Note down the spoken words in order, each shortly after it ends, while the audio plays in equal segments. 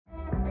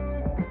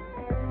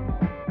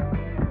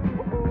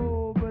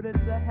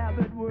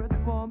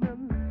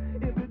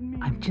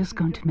just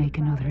going to make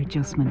another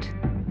adjustment.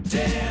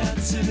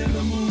 Dancing in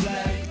the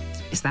moonlight.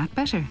 Is that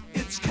better?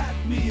 It's caught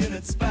me in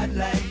its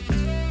spotlight.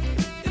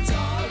 It's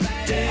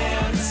alright.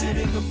 Dancing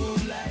in the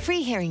moonlight.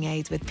 Free hearing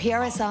aids with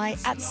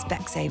PRSI at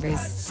Specsavers.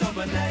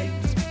 Summer night.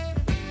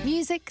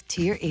 Music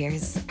to your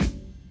ears.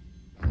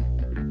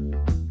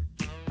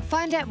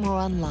 Find out more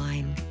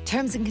online.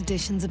 Terms and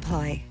conditions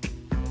apply.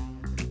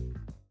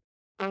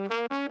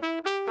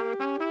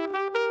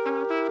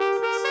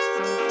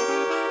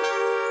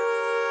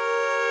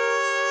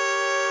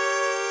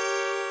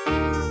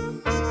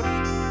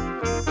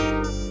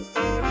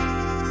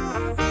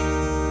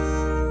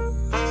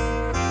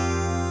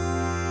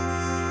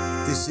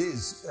 This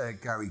is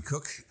Gary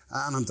Cook,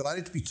 and I'm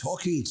delighted to be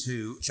talking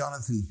to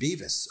Jonathan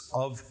Beavis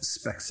of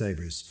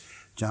Specsavers.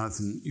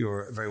 Jonathan,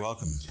 you're very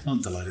welcome.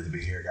 I'm delighted to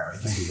be here, Gary.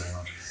 Thank you very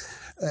much.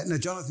 Now,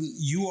 Jonathan,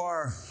 you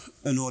are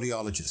an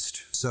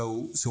audiologist.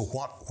 So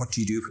what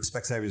do you do for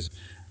Specsavers?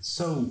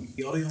 So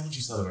the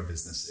audiology side of our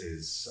business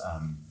is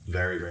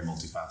very, very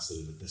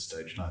multifaceted at this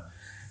stage. Now,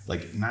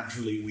 like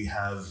naturally, we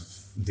have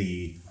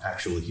the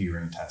actual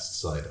hearing test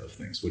side of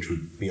things, which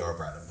would be our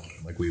bread and butter.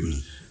 Like we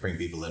would bring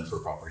people in for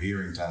proper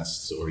hearing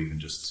tests or even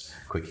just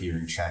quick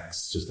hearing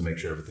checks just to make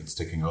sure everything's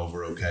ticking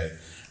over okay.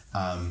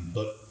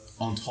 But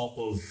on top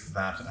of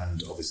that,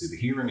 and obviously the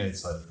hearing aid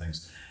side of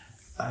things,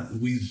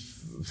 we've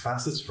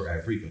facets for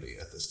everybody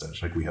at this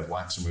stage. Like we have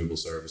wax removal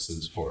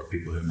services for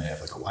people who may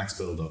have like a wax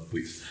buildup.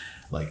 We've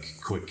like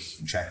quick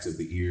checks of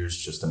the ears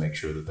just to make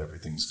sure that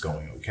everything's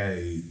going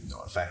okay,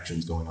 no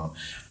infections going on.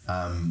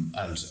 And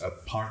a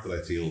part that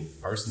I feel,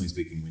 personally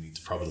speaking, we need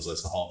to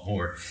probabilize a lot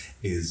more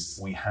is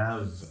we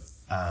have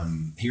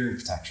hearing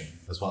protection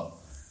as well.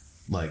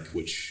 Like,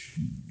 which,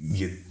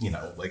 you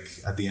know, like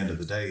at the end of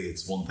the day,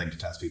 it's one thing to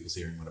test people's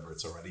hearing whenever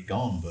it's already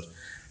gone, but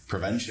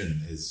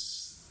prevention is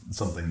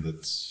something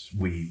that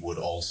we would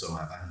also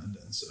have a hand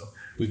in. So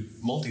we've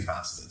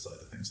multifaceted side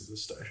of things at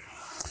this stage.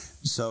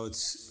 So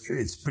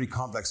it's pretty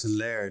complex and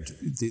layered,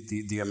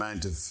 the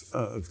amount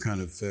of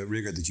kind of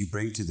rigor that you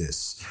bring to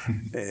this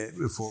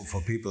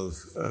for people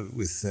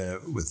with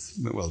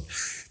well,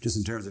 just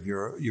in terms of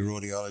your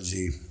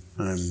audiology.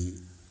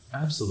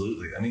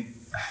 Absolutely. I mean,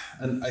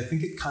 and I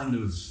think it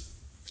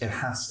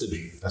has to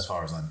be, as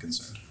far as I'm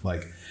concerned.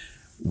 Like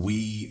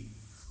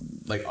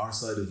our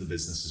side of the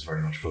business is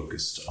very much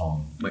focused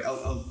on, like,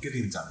 I'll give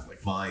you an example.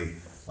 Like my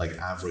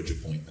average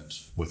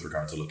appointment with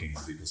regard to looking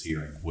into people's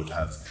hearing would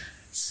have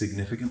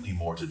significantly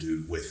more to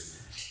do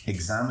with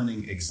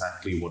examining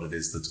exactly what it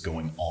is that's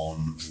going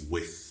on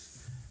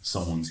with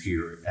someone's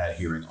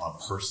hearing on a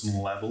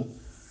personal level,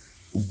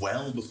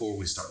 well before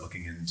we start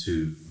looking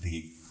into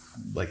the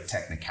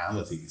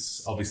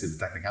technicalities. Obviously the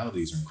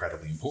technicalities are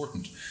incredibly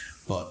important,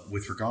 but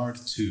with regard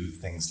to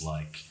things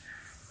like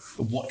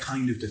what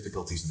kind of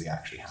difficulties are they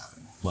actually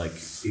having? Like,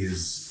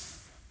 is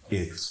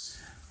it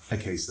a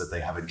case that they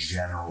have a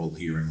general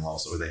hearing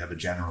loss, or they have a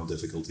general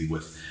difficulty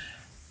with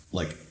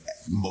like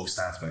most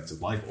aspects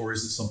of life, or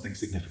is it something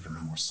significantly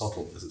more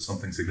subtle? Is it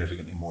something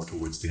significantly more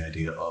towards the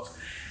idea of,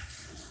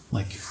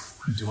 like,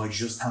 do I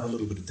just have a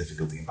little bit of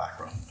difficulty in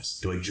background noise?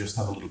 Do I just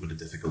have a little bit of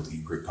difficulty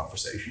in group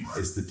conversation?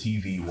 Is the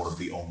TV one of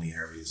the only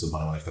areas of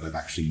my life that I've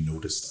actually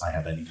noticed I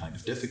have any kind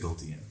of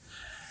difficulty in?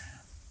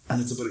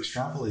 And it's about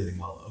extrapolating,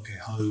 well, okay,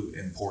 how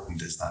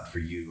important is that for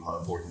you? How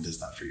important is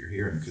that for your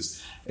hearing?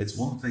 Because it's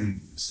one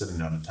thing sitting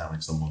down and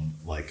telling someone,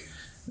 like,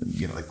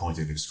 you know, like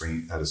pointing at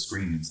a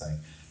screen and saying,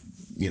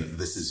 you know,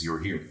 this is your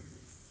hearing.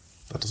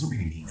 That doesn't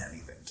really mean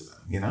anything to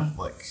them, you know?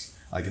 Like,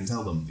 I can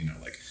tell them,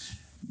 like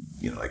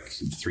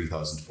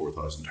 3,000 to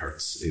 4,000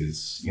 hertz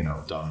is, you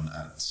know, done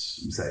at,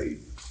 say,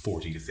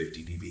 40 to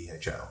 50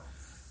 dBHL.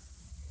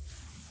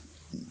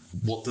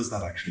 What does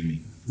that actually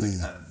mean?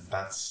 And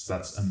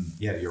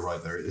yeah, you're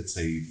right there. It's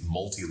a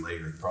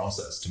multi-layered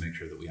process to make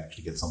sure that we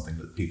actually get something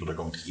that people are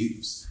going to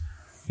use,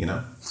 you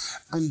know?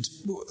 And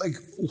like,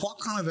 what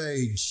kind of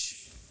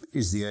age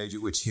is the age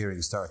at which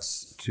hearing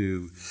starts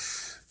to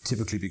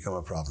typically become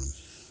a problem?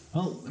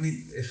 Well, I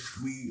mean, if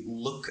we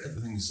look at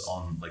things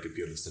on like a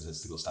purely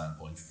statistical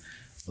standpoint,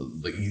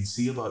 like you'd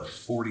see about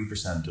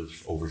 40%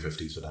 of over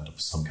 50s would end up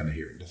with some kind of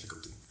hearing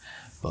difficulty.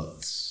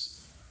 But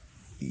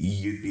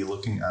you'd be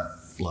looking at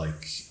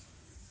like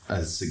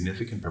a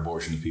significant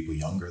proportion of people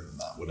younger than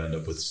that would end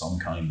up with some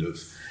kind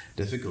of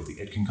difficulty.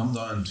 It can come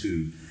down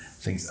to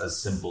things as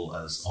simple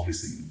as,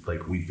 obviously,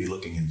 like we'd be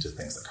looking into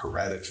things like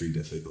hereditary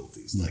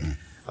difficulties, like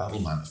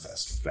that'll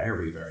manifest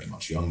very, very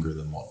much younger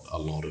than what a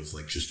lot of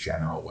like just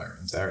general wear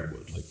and tear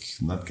would. Like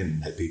that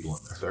can hit people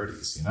in their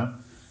 30s, you know?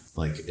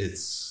 Like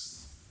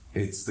it's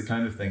the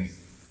kind of thing,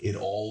 it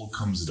all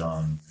comes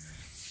down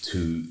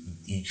to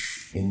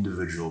each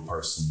individual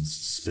person's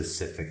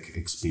specific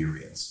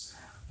experience.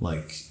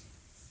 Like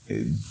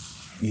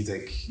you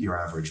take your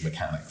average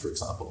mechanic, for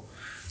example,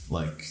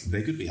 like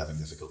they could be having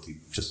difficulty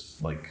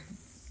just like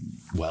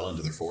well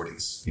into their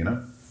 40s, you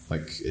know?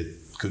 Like it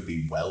could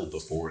be well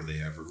before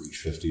they ever reach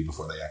 50,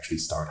 before they actually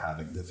start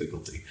having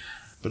difficulty.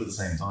 But at the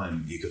same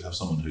time, you could have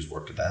someone who's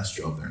worked a desk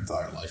job their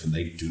entire life and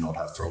they do not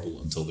have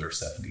trouble until they're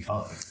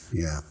 75.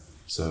 Yeah.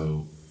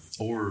 So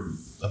or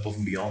above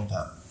and beyond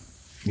that,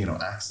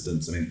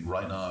 accidents. I mean,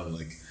 right now,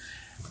 like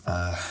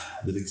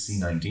the big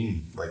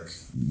C-19, like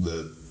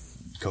the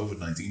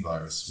COVID-19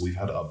 virus, we've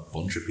had a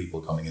bunch of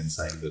people coming in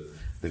saying that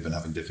they've been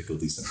having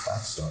difficulty since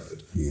that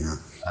started. Yeah.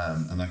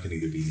 And that can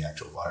either be the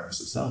actual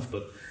virus itself,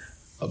 but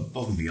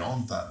above and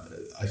beyond that,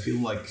 I feel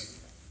like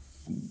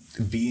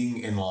being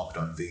in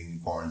lockdown, being in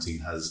quarantine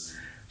has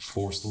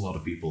forced a lot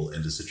of people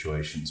into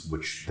situations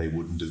which they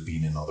wouldn't have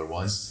been in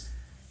otherwise,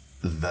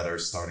 that are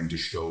starting to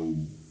show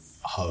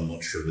how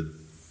much of a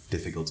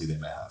difficulty they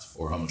may have,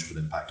 or how much of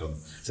an impact on,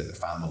 say, their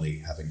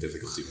family having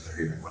difficulty with their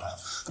hearing would have.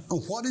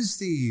 What is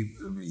the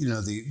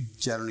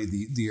generally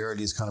the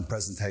earliest kind of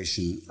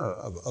presentation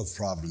of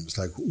problems?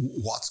 Like,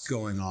 what's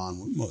going on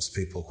with most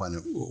people?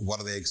 What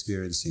are they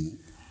experiencing?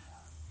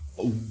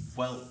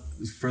 Well,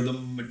 for the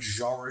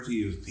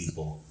majority of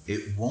people,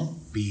 it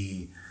won't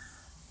be.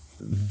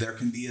 There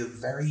can be a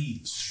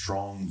very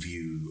strong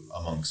view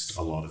amongst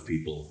a lot of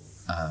people,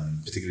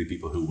 particularly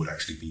people who would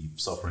actually be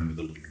suffering with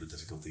a little bit of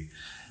difficulty,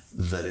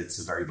 that it's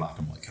a very black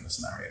and white kind of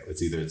scenario.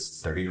 It's either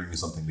their hearing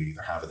is something they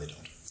either have or they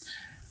don't,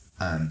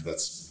 and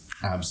that's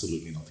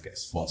absolutely not the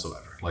case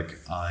whatsoever. Like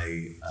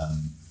I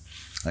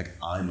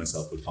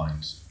myself would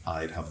find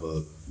I'd have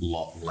a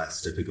lot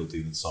less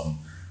difficulty than some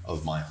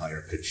of my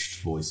higher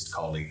pitched voiced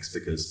colleagues,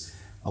 because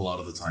a lot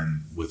of the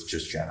time with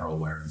just general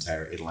wear and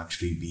tear, it'll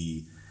actually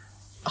be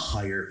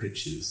higher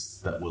pitches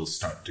that will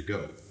start to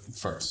go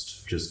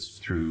first,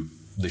 just through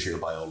the sheer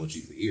biology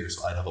of the ear.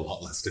 So I'd have a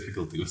lot less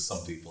difficulty with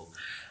some people.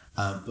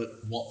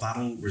 But what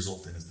that'll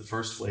result in is the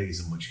first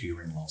ways in which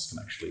hearing loss can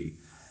actually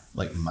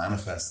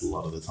manifest a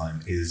lot of the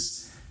time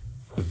is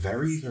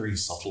very, very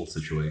subtle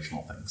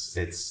situational things.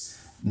 It's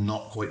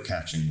not quite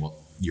catching what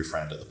your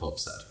friend at the pub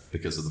said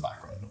because of the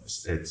background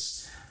noise.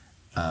 It's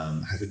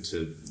having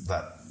to,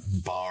 that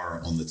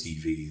bar on the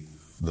TV,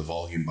 the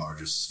volume bar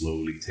just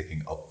slowly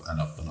ticking up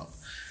and up and up,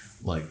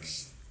 like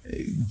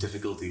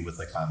difficulty with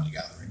family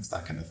gatherings,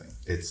 that kind of thing.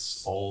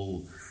 It's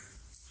all,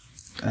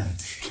 and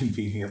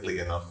conveniently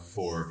enough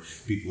for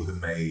people who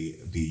may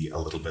be a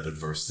little bit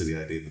adverse to the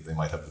idea that they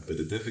might have a bit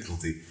of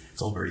difficulty,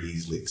 it's all very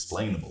easily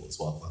explainable as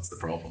well. That's the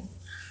problem.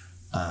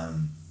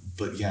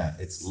 But yeah,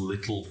 it's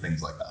little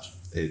things like that.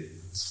 It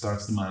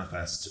starts to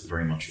manifest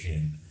very much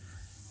in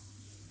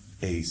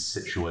a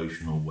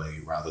situational way,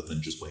 rather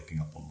than just waking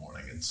up one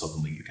morning and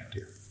suddenly you can't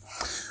hear.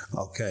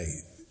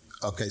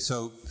 Okay,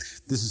 so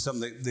this is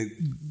something that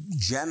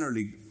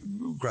generally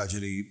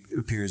gradually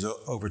appears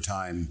over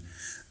time,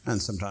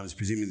 and sometimes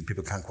presumably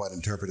people can't quite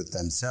interpret it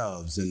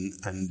themselves.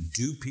 And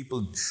do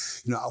people,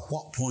 at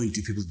what point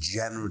do people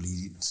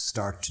generally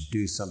start to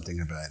do something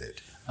about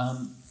it?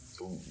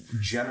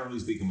 Generally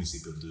speaking, we see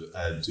people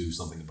do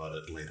something about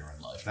it later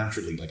in life.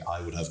 Naturally, I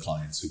would have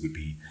clients who would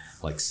be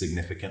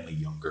significantly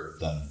younger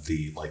than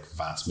the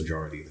vast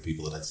majority of the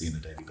people that I'd see on a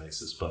daily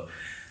basis. But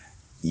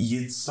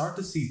you'd start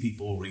to see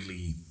people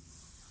really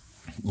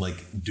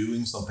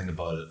doing something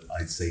about it,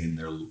 I'd say in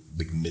their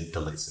mid to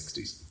late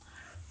 60s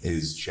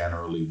is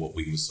generally what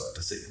we would start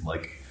to see.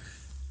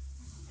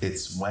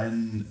 It's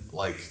when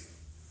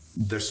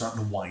they're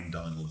starting to wind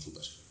down a little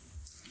bit.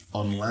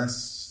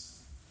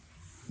 Unless,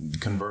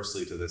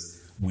 conversely to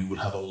this, we would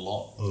have a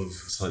lot of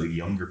slightly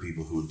younger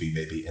people who would be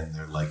maybe in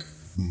their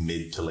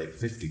mid to late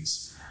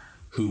 50s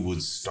who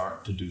would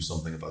start to do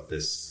something about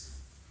this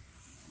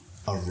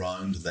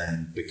around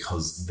then,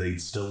 because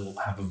they'd still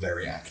have a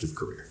very active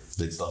career.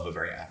 They'd still have a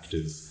very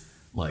active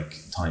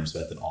time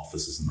spent in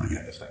offices and that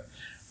kind of thing,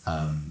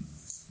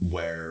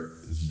 where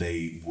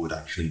they would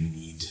actually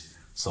need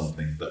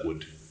something that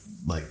would,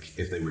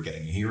 if they were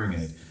getting a hearing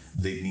aid,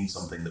 they'd need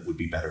something that would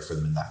be better for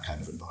them in that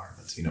kind of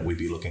environment. We'd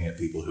be looking at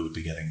people who would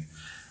be getting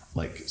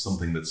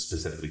something that's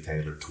specifically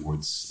tailored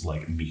towards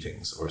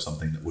meetings, or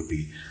something that would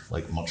be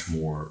much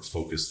more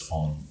focused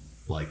on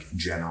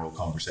general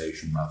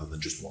conversation rather than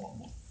just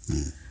one-on-one.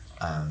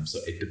 So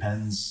it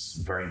depends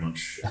very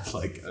much,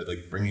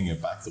 bringing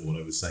it back to what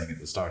I was saying at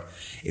the start,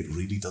 it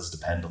really does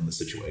depend on the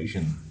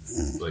situation,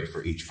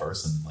 for each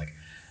person.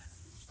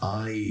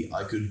 I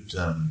could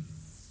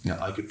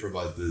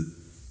provide the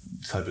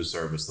type of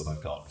service that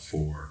I've got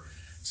for,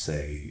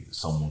 say,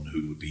 someone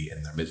who would be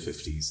in their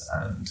mid-50s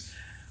and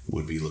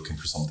would be looking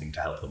for something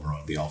to help them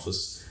around the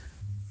office.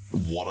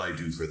 What I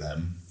do for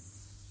them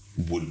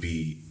would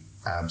be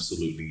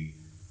absolutely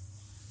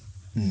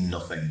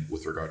nothing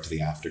with regard to the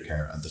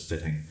aftercare, and the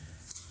fitting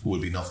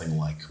would be nothing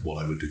like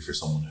what I would do for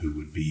someone who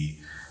would be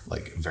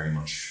very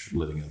much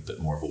living a bit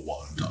more of a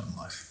wound down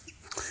life.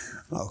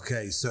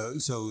 Okay, so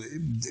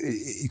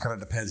it kind of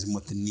depends on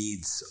what the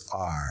needs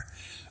are.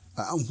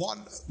 And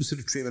what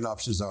sort of treatment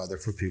options are there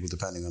for people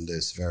depending on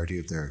the severity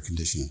of their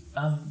condition?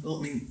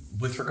 Well,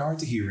 with regard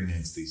to hearing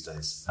aids these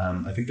days,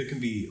 I think there can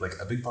be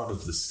a big part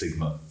of the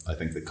stigma, I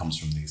think, that comes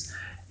from these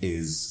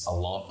is a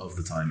lot of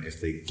the time,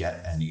 if they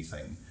get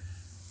anything,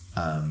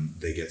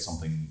 they get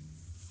something,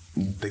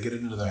 they get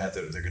it into their head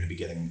that they're going to be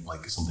getting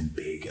something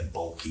big and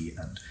bulky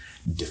and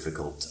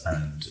difficult,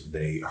 and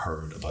they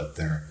heard about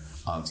their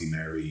Auntie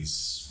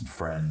Mary's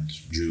friend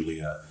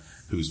Julia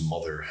whose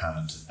mother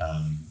had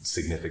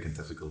significant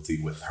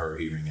difficulty with her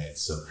hearing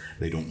aids, so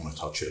they don't want to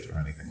touch it or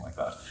anything like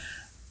that.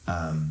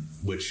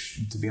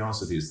 Which, to be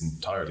honest with you, is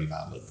entirely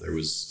valid. There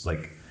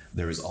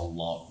is a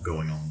lot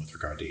going on with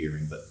regard to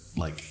hearing that,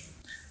 like,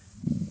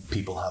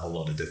 people have a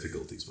lot of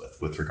difficulties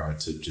with regard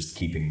to just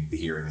keeping the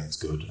hearing aids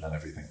good and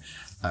everything.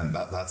 And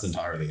that's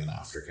entirely an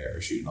aftercare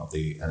issue, not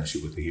an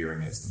issue with the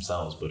hearing aids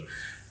themselves. But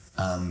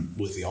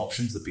with the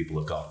options that people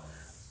have got,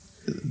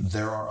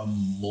 there are a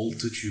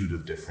multitude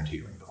of different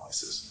hearing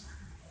devices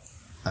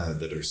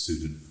that are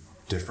suited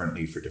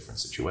differently for different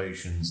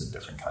situations and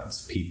different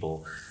kinds of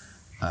people.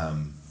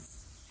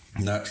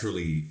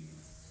 Naturally,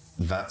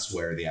 that's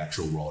where the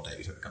actual raw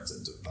data comes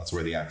into it. That's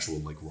where the actual,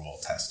 like, raw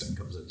testing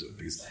comes into it.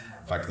 Because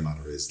the fact of the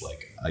matter is,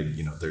 like,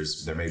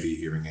 there may be a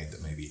hearing aid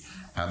that may be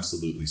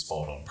absolutely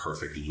spot on,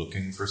 perfect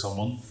looking for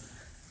someone,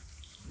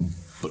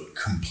 but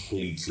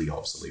completely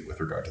obsolete with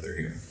regard to their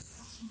hearing.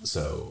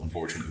 So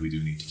unfortunately, we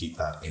do need to keep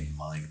that in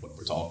mind when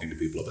we're talking to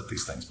people about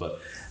these things. But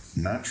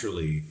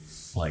naturally,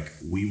 like,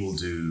 we will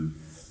do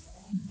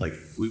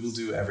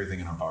everything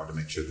in our power to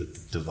make sure that the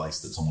device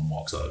that someone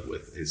walks out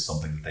with is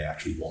something that they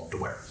actually want to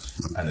wear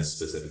and is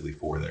specifically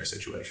for their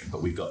situation.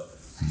 But we've got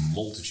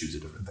multitudes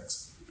of different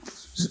things.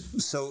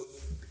 So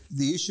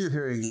the issue of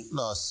hearing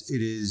loss,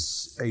 it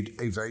is a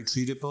very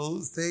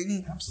treatable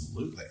thing?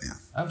 Absolutely. Yeah.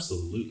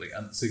 Absolutely.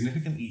 And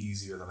significantly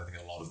easier than I think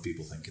a lot of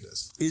people think it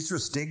is. Is there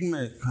a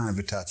stigma kind of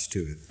attached to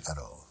it at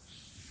all?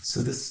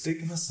 So the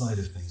stigma side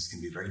of things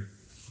can be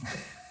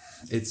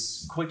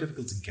it's quite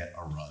difficult to get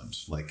around.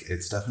 Like,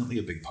 it's definitely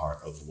a big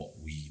part of what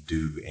we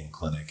do in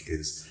clinic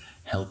is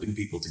helping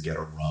people to get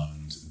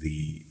around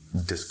the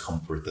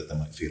discomfort that they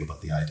might feel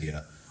about the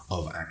idea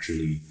of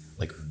actually,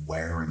 like,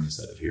 wearing a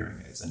set of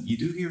hearing aids. And you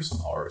do hear some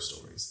horror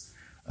stories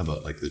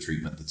about, like, the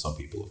treatment that some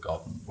people have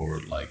gotten,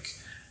 or, like,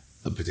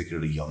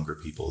 particularly younger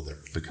people. There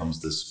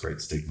becomes this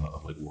great stigma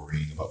of, like,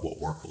 worrying about what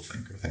work will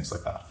think or things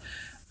like that.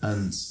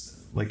 And,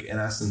 like, in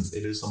essence,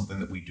 it is something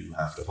that we do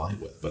have to fight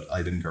with. But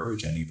I'd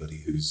encourage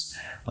anybody who's,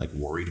 like,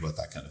 worried about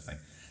that kind of thing,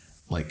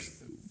 like,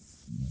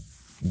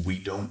 we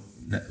don't,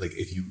 like,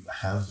 if you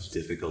have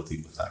difficulty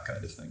with that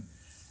kind of thing,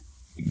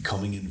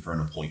 coming in for an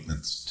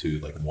appointment to,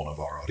 like, one of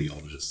our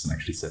audiologists and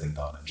actually sitting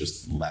down and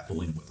just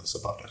leveling with us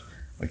about it,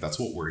 like, that's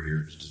what we're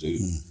here to do.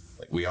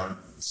 Like, we aren't,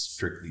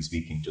 strictly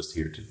speaking, just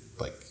here to,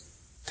 like,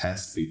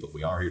 test people.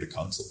 We are here to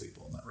counsel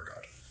people in that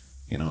regard.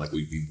 You know, like,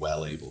 we'd be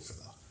well able for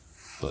that.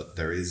 But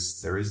there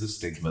is a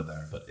stigma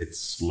there, but it's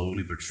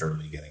slowly but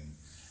surely getting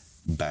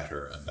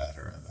better and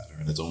better and better.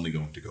 And it's only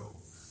going to go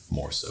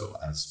more so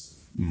as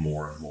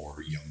more and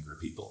more younger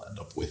people end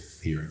up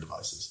with hearing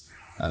devices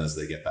and as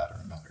they get better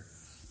and better.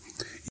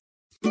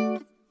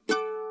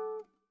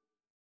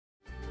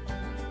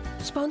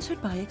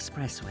 Sponsored by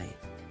Expressway.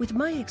 With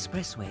My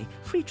Expressway,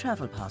 free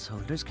travel pass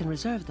holders can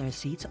reserve their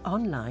seats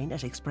online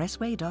at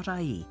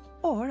expressway.ie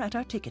or at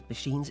our ticket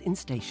machines in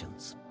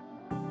stations.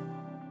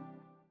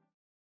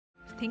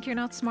 Think you're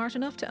not smart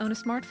enough to own a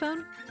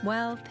smartphone?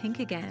 Well, think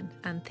again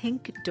and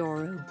think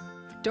Doro.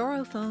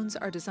 Doro phones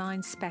are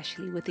designed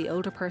specially with the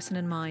older person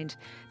in mind.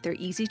 They're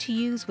easy to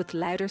use with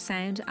louder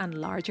sound and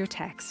larger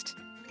text.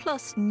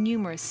 Plus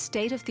numerous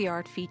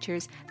state-of-the-art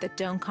features that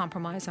don't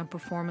compromise on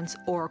performance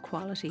or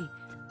quality.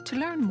 To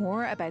learn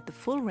more about the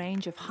full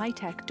range of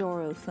high-tech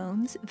Doro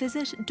phones,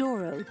 visit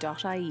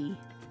doro.ie.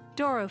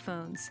 Doro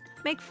phones.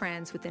 Make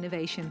friends with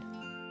innovation.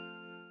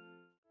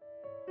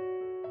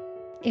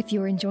 If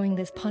you're enjoying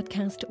this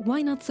podcast,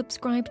 why not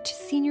subscribe to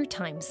Senior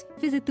Times?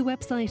 Visit the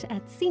website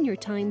at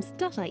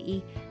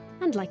seniortimes.ie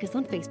and like us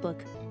on Facebook.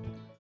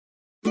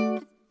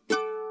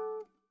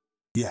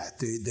 Yeah,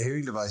 the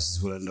hearing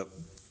devices will end up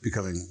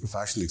becoming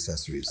fashion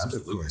accessories.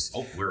 Absolutely. Of course.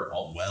 Oh, we're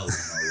all well on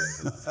our way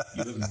to that.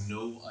 You have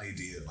no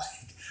idea,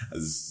 like,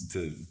 as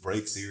to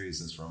break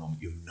seriousness for a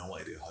moment, you have no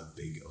idea how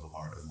big of a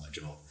part of my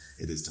job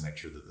it is to make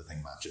sure that the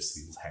thing matches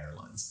people's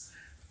hairlines.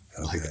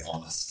 Okay. Like,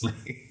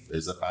 honestly,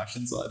 there's a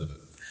fashion side of it.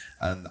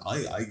 And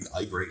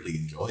I greatly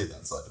enjoy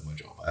that side of my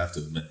job, I have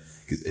to admit,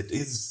 because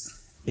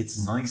it's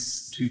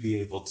nice to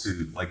be able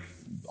to, like,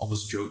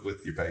 almost joke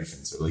with your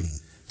patients or, like,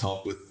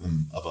 talk with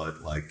them about,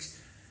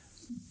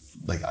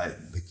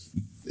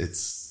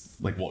 it's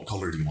like, what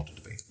color do you want it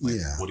to be? Like,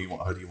 yeah. What do you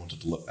want? How do you want it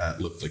to look?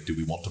 Like, do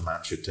we want to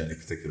match it to any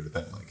particular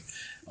thing? Like,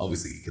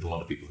 obviously, you get a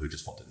lot of people who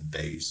just want it in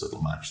beige, so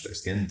it'll match their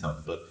skin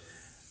tone. But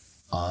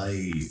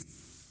I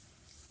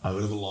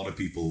would have a lot of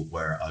people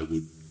where I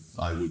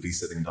would be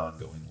sitting down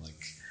going,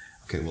 like,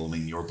 okay, well, I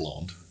mean, you're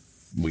blonde.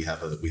 We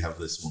have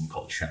this one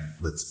called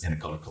that's in a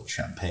color called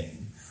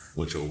champagne,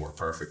 which will work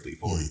perfectly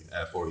for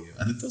you,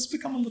 and it does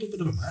become a little bit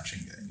of a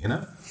matching game, you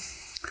know.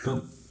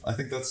 But I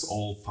think that's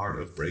all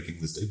part of breaking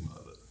the stigma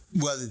of it.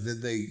 Well,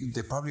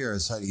 they probably are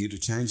slightly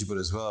interchangeable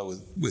as well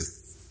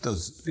with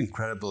those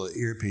incredible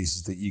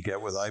earpieces that you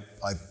get with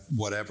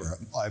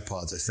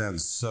iPods. It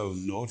sounds so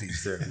naughty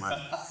there, man,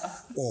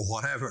 or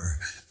whatever.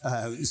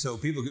 So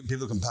people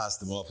can pass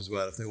them off as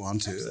well if they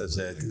want to. As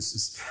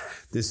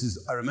this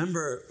is. I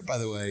remember, by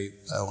the way,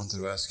 I wanted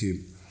to ask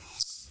you.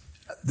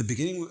 the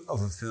beginning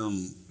of a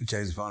film,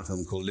 James Bond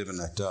film called Live and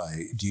Let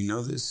Die. Do you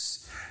know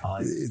this?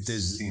 I've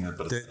seen it,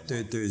 but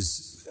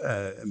there's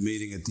a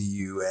meeting at the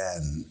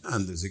UN,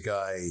 and there's a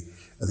guy,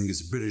 I think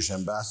it's a British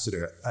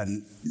ambassador,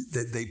 and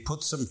they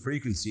put some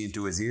frequency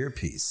into his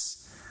earpiece.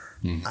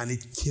 And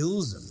it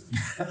kills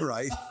him,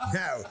 right?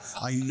 Now,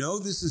 I know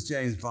this is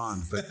James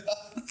Bond, but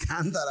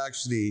can that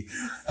actually,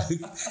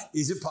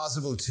 is it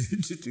possible to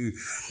do,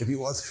 if you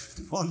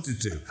wanted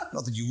to,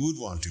 not that you would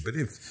want to, but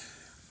if...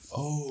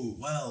 Oh,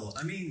 well,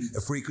 I mean... A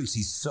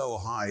frequency so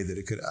high that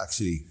it could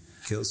actually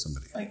kill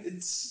somebody. I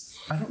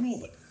don't know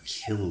about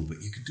kill,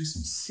 but you could do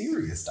some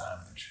serious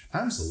damage.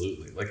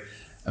 Absolutely.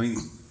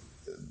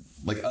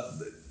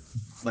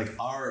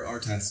 Our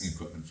testing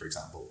equipment, for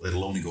example,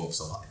 it'll only go up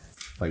so high.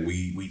 Like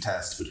we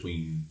test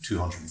between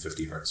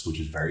 250 hertz, which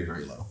is very,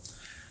 very low,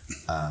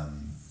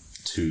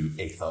 to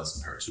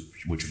 8,000 hertz,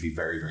 which would be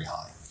very, very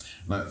high.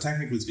 Now,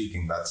 technically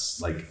speaking, that's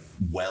like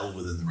well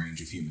within the range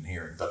of human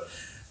hearing. But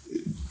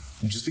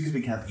just because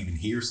we can't even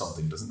hear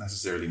something doesn't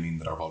necessarily mean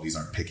that our bodies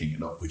aren't picking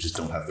it up. We just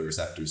don't have the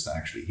receptors to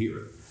actually hear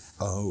it.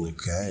 Oh,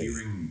 okay.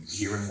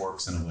 Hearing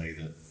works in a way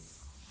that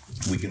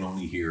we can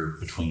only hear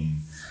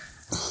between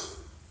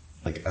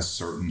like a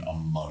certain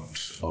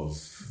amount of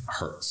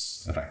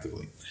hertz,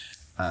 effectively.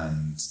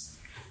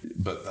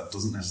 But that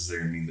doesn't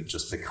necessarily mean that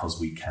just because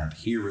we can't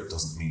hear it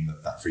doesn't mean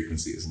that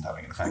frequency isn't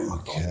having an effect on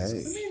our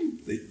bodies.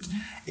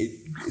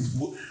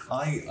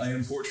 I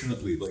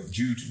unfortunately, like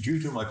due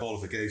to my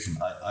qualification,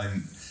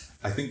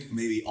 I think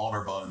maybe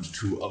honor bound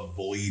to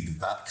avoid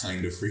that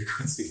kind of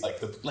frequency like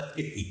the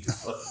plague.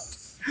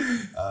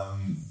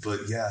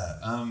 But yeah,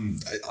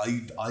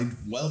 I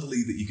well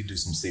believe that you could do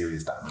some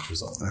serious damage with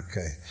something.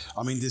 Okay.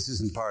 I mean, this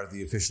isn't part of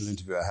the official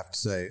interview, I have to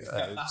say,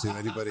 to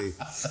anybody.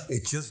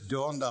 It just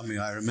dawned on me,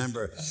 I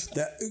remember,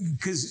 that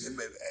because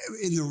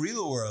in the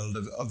real world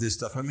of this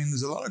stuff, I mean,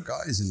 there's a lot of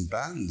guys in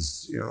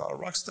bands, a lot of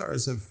rock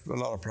stars have a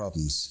lot of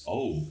problems.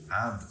 Oh,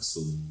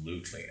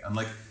 absolutely. And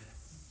like,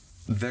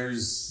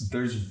 there's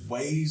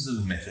ways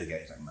of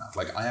mitigating that.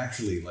 Like,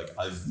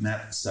 I've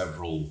met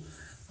several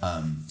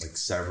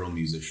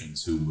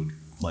musicians who would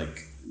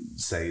like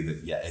say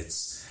that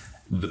it's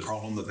the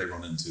problem that they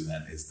run into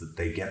then is that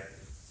they get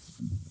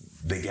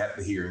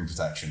the hearing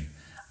protection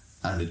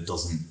and it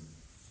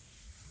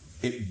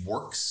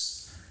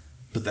works,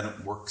 but then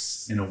it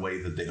works in a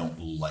way that they don't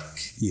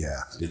like.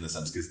 Yeah. In the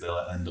sense, because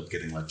they'll end up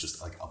getting like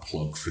just like a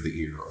plug for the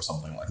ear or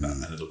something like that,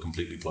 and it'll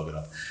completely plug it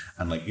up.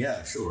 And like,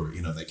 yeah, sure,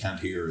 they can't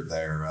hear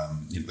their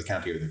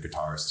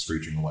guitars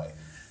screeching away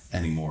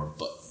anymore,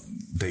 but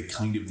they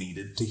kind of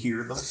needed to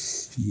hear them.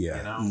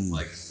 Yeah.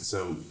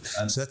 So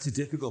that's a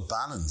difficult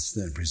balance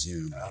then,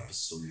 presume.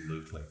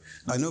 Absolutely.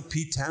 I know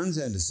Pete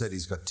Townsend has said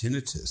he's got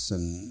tinnitus,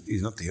 and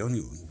he's not the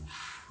only one.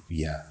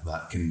 Yeah,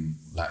 that can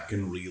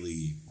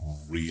really,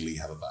 really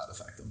have a bad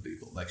effect on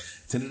people. Like,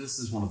 tinnitus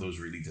is one of those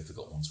really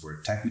difficult ones where,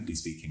 technically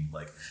speaking,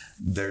 like,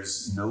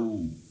 there's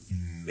no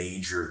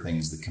major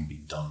things that can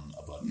be done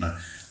about it. Now,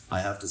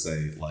 I have to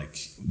say,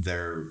 like,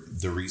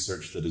 the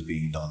research that is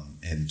being done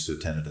into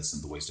tinnitus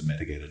and the ways to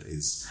mitigate it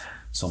is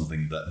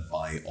something that,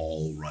 by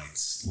all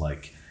rights,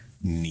 like,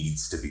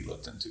 needs to be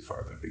looked into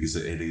further, because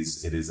it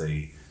is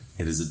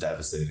a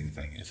devastating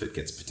thing if it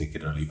gets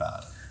particularly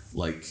bad.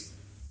 Like,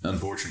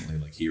 unfortunately,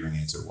 like, hearing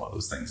aids are one of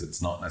those things.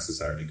 It's not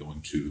necessarily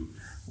going to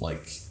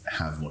like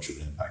have much of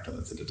an impact on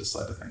the tinnitus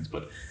side of things,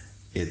 but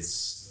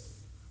it's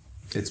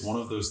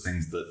one of those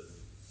things that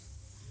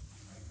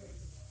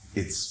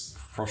it's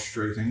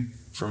frustrating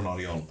from an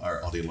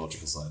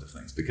audiological side of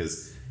things,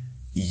 because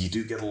you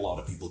do get a lot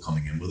of people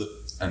coming in with it,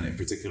 and in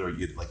particular,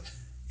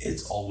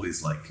 it's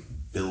always like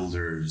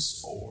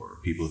builders or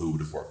people who would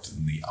have worked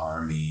in the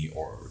army,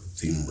 or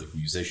like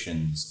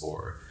musicians,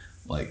 or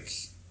like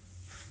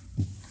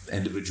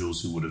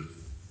individuals who would have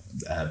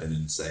been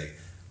in, say,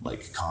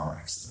 like car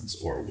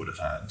accidents, or would have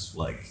had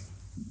like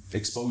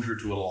exposure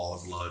to a lot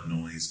of loud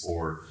noise,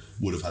 or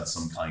would have had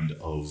some kind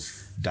of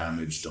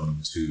damage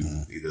done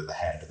to either the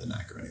head or the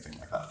neck or anything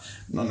like that.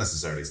 I'm not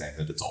necessarily saying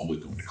that it's always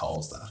going to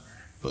cause that,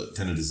 but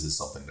tinnitus is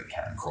something that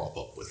can crop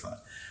up with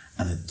that.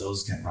 And it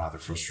does get rather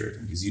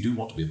frustrating, because you do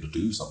want to be able to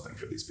do something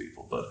for these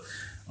people, but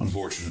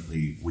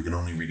unfortunately we can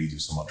only really do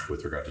so much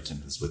with regard to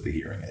tinnitus with the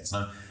hearing aids.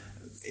 Now,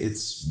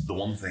 it's the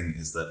one thing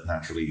is that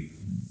naturally,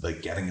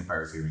 like, getting a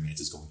pair of hearing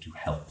aids is going to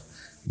help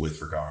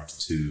with regard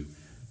to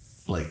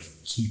like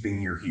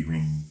keeping your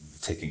hearing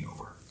ticking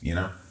over.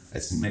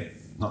 It's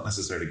not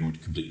necessarily going to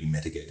completely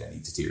mitigate any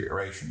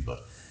deterioration,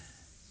 but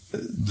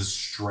the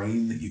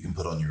strain that you can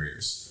put on your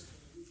ears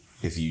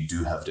if you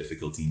do have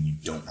difficulty and you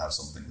don't have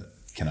something that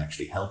can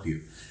actually help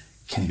you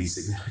can be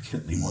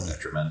significantly more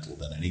detrimental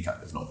than any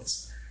kind of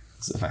noise.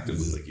 So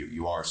effectively, like,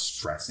 you are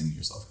stressing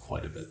yourself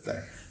quite a bit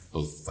there,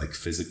 both like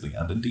physically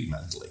and indeed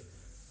mentally.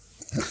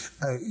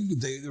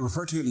 They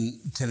refer to it in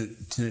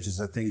tinnitus,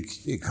 I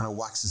think it kind of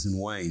waxes and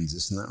wanes,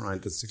 isn't that right?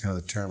 That's the kind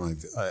of the term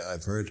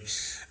I've heard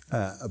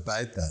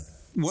about that.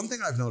 One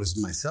thing I've noticed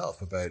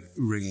myself about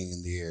ringing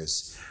in the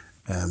ears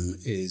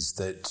is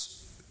that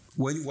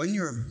when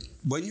you're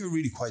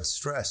really quite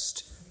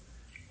stressed,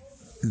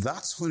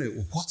 that's when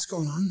what's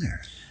going on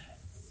there?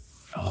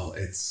 Oh,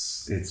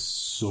 it's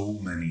so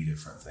many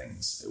different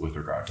things with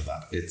regard to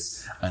that.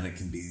 And it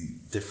can be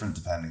different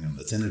depending on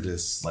the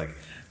tinnitus. Like,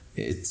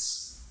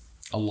 it's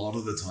a lot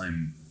of the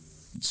time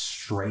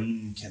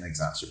strain can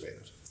exacerbate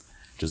it,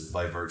 just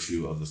by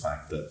virtue of the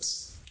fact that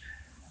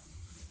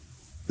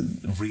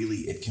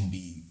really it can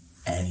be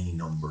any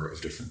number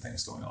of different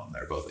things going on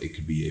there. Both, it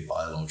could be a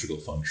biological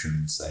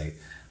function, say,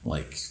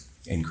 like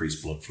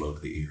increased blood flow to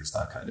the ears,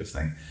 that kind of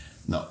thing.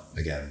 No,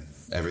 again,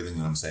 everything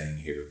that I'm saying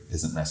here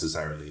isn't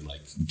necessarily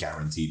like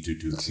guaranteed to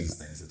do these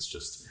things. It's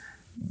just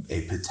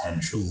a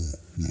potential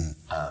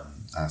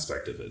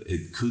aspect of it.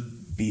 It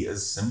could be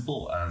as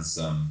simple as,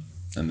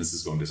 and this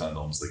is going to sound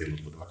almost like a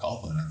little bit of a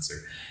cop-out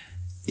answer,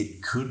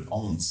 it could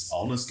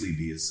honestly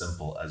be as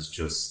simple as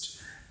just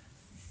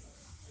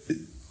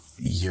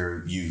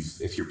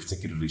if you're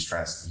particularly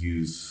stressed,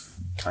 you've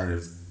kind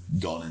of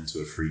gone into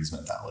a freeze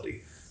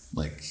mentality.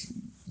 Like,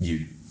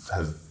 you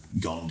have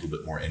gone a little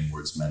bit more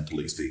inwards,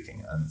 mentally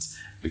speaking, and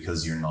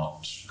because you're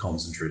not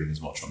concentrating as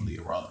much on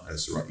your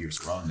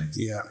surroundings,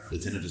 the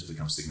tinnitus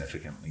becomes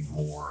significantly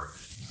more.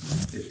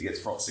 It gets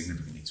brought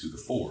significantly to the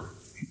fore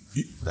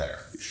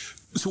there.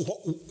 So,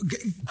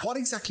 what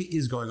exactly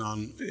is going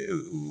on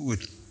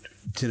with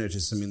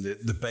tinnitus? I mean,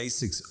 the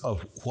basics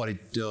of what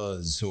it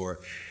does, or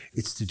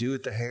it's to do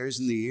with the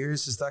hairs in the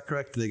ears. Is that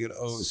correct? Do they get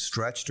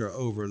stretched or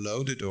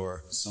overloaded,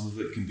 or some of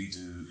it can be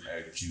due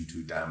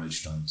to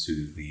damage done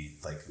to the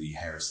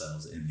hair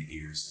cells in the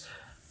ears.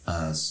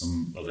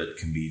 Some of it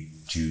can be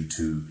due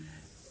to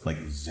like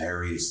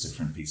various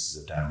different pieces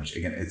of damage.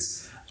 Again,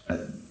 it's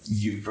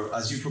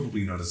as you've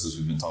probably noticed as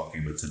we've been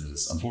talking about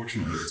tinnitus,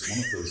 unfortunately, it's one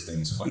of those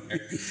things where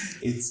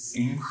it's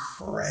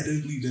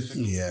incredibly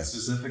difficult to be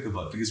specific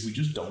about, because we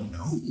just don't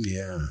know.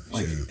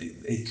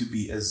 It could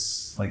be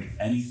as like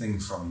anything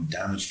from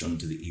damage done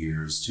to the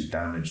ears to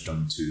damage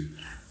done to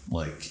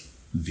like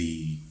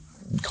the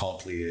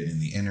cochlea in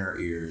the inner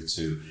ear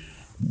to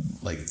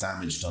like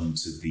damage done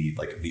to the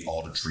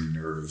auditory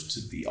nerve, to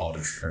the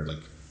auditory or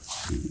like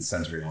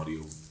sensory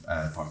audio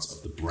parts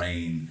of the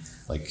brain,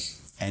 like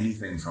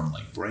anything from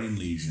like brain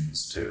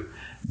lesions to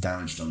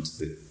damage done to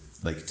the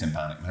like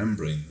tympanic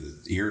membrane.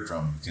 The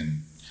eardrum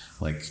can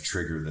like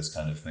trigger this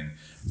kind of thing.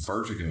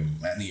 Vertigo,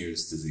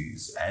 Meniere's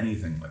disease,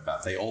 anything like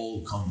that. They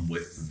all come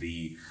with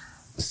the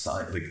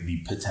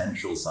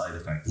potential side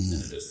effect of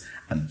tinnitus.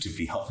 And to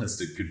be honest,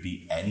 it could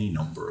be any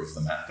number of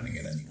them happening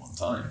at any one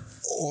time.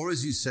 Or,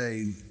 as you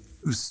say,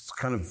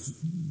 kind of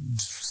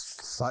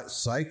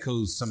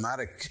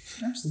psychosomatic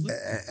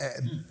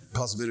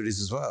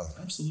possibilities as well.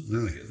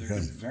 Absolutely. Like, there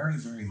can very,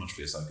 very much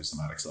be a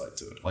psychosomatic side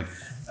to it. Like,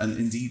 and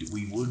indeed,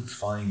 we would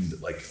find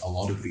like a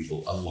lot of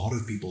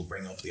people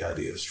bring up the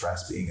idea of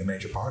stress being a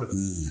major part of it,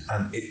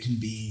 and it can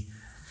be.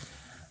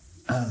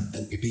 And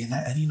it could be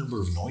any number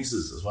of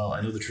noises as well.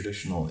 I know the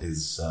traditional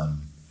is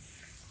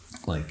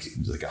like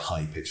a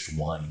high-pitched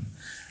whine,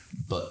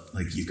 but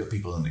like you've got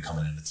people and they come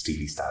in and it's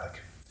TV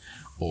static,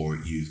 or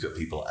you've got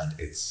people and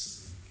it's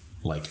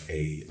like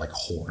a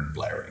horn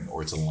blaring,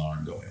 or it's an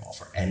alarm going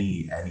off, or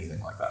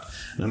anything like that.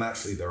 And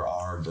naturally, there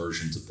are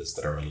versions of this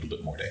that are a little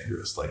bit more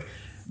dangerous. Like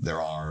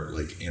there are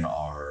like in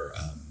our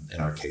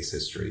case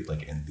history,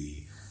 like in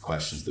the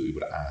questions that we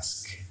would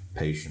ask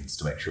patients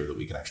to make sure that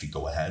we can actually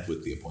go ahead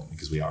with the appointment,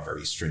 because we are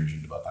very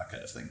stringent about that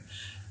kind of thing.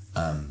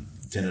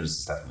 Tinnitus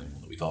is definitely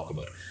one that we talk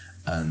about,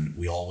 and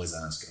we always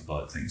ask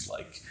about things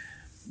like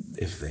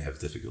if they have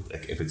difficulty,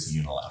 like if it's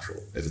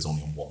unilateral, if it's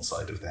only on one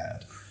side of the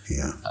head,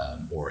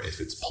 or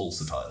if it's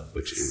pulsatile,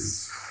 which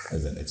is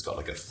as in it's got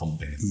like a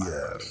thumping in the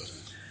background of it.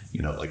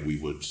 You know, like we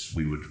would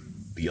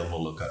be on the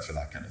lookout for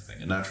that kind of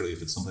thing. And naturally,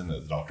 if it's something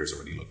that the doctor's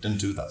already looked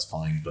into, that's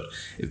fine. But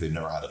if they've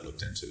never had it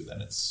looked into,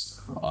 then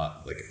it's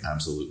like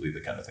absolutely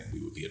the kind of thing we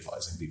would be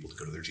advising people to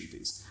go to their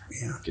GPs.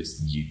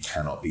 Because you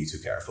cannot be too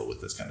careful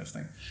with this kind of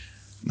thing.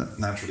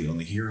 Naturally, on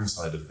the hearing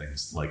side of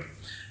things, like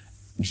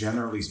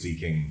generally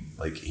speaking,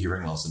 like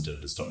hearing loss and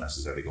tinnitus don't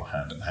necessarily go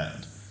hand in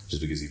hand.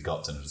 Just because you've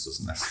got tinnitus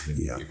doesn't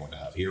necessarily mean you're going to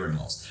have hearing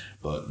loss.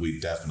 But we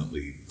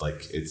definitely,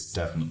 like, it's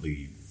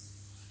definitely,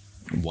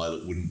 while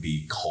it wouldn't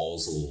be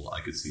causal,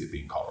 I could see it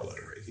being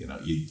correlatory. You know,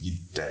 you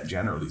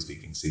generally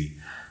speaking see,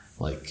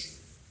 like,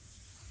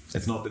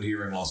 it's not that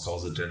hearing loss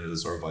causes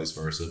tinnitus or vice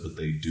versa, but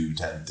they do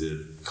tend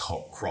to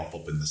crop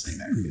up in the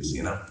same areas,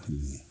 you know?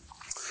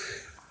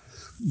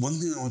 One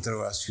thing I wanted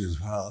to ask you as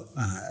well,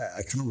 and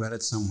I kind of read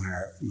it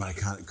somewhere, but I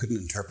couldn't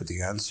interpret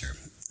the answer.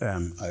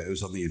 It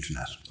was on the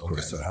internet, of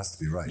course, so it has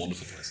to be right.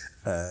 Wonderful place.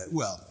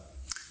 Well,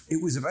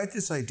 it was about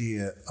this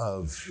idea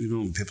of, you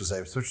know, people say,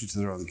 especially to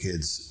their own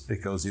kids,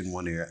 it goes in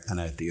one ear and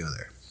out the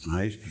other,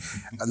 right?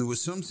 And there was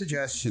some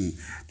suggestion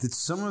that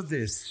some of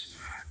this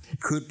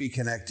could be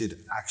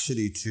connected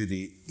actually to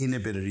the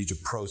inability to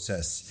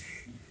process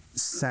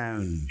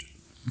sound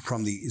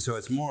from the, so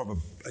it's more of a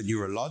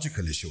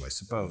neurological issue, I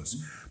suppose.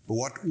 But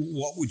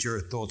what would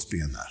your thoughts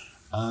be on that?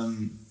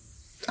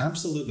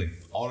 Absolutely.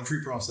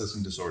 Auditory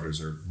processing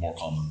disorders are more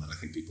common than I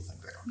think people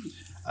think they are.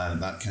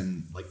 And that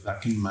can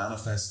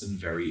manifest in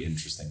very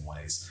interesting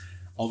ways.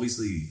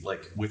 obviously,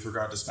 like with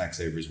regard to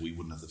Specsavers, we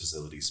wouldn't have the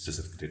facilities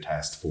specifically to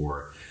test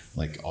for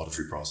like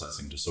auditory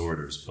processing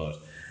disorders,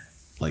 but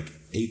like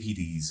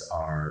APDs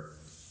are,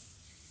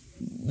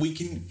 we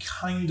can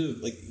kind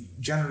of, like,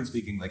 generally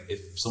speaking, like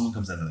if someone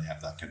comes in and they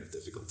have that kind of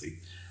difficulty,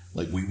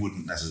 like we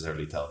wouldn't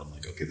necessarily tell them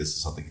like, okay, this is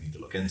something you need to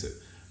look into.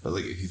 But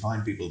like if you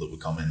find people that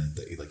would come in and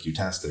they, like, you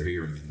test their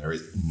hearing and there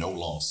is no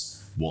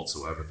loss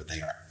whatsoever, but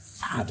they are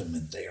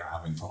adamant they are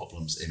having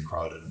problems in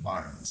crowded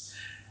environments.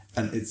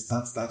 And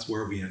that's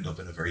where we end up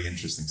in a very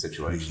interesting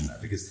situation now,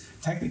 because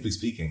technically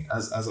speaking,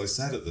 as I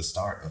said at the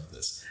start of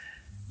this,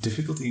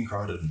 difficulty in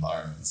crowded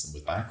environments and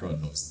with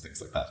background noise and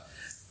things like that,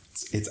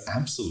 it's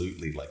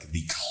absolutely like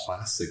the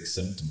classic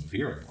symptom of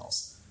hearing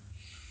loss,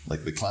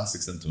 like the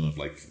classic symptom of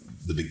like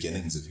the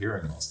beginnings of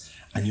hearing loss.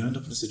 And you end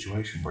up in a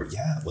situation where,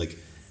 yeah, like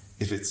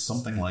if it's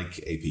something like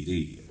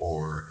APD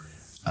or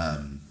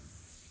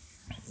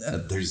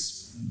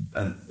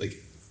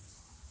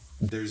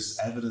there's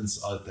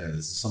evidence out there.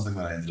 This is something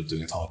that I ended up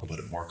doing a talk about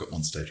at work at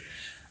one stage.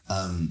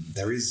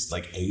 There is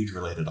like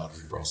age-related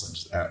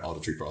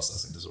auditory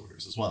processing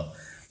disorders as well.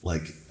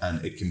 Like,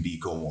 and it can be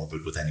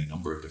comorbid with any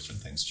number of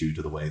different things due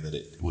to the way that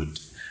it would,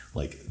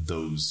 like,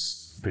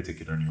 those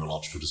particular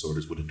neurological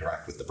disorders would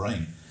interact with the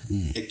brain.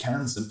 It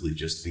can simply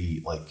just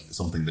be like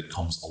something that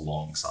comes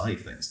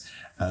alongside things,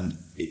 and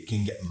it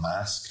can get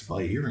masked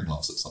by hearing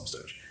loss at some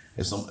stage.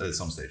 At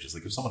some stages,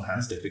 like if someone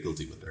has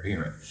difficulty with their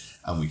hearing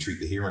and we treat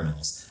the hearing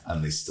loss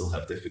and they still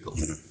have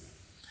difficulty,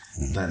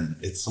 then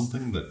it's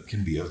something that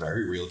can be a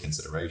very real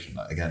consideration.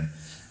 Again,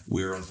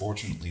 we're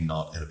unfortunately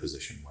not in a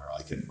position where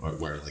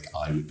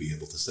I would be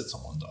able to sit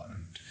someone down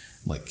and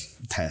like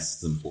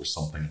test them for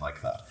something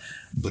like that.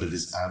 But it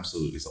is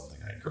absolutely something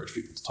I encourage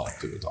people to talk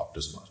to the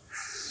doctors about.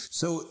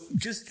 So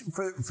just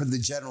for the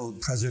general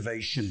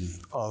preservation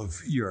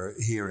of your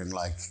hearing,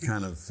 like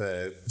kind of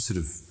sort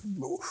of,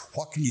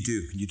 what can you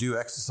do? Can you do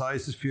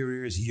exercises for your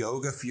ears,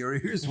 yoga for your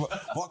ears?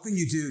 What can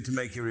you do to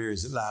make your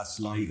ears last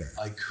longer?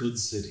 I could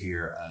sit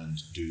here and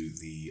do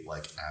the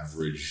like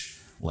average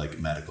like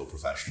medical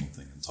professional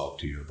thing and talk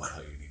to you about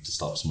how you need to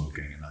stop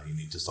smoking and how you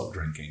need to stop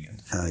drinking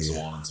and so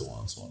on and so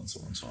on and so on and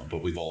so on and so on.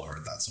 But we've all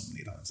heard that so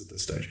many times at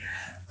this stage.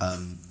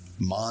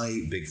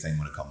 My big thing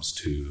when it comes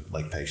to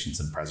like patients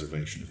and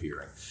preservation of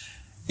hearing,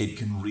 it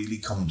can really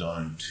come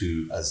down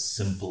to as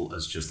simple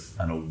as just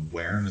an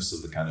awareness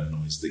of the kind of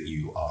noise that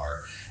you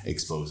are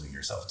exposing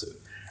yourself to.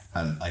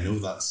 And I know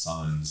that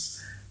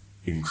sounds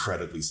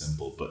incredibly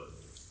simple, but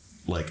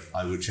like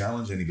I would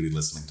challenge anybody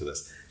listening to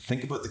this,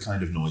 think about the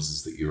kind of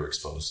noises that you're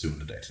exposed to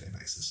on a day-to-day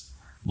basis.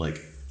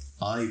 Like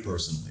I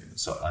personally,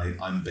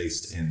 I'm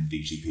based in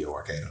the GPO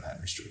Arcade on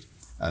Henry Street,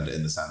 and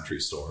in the Santry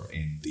store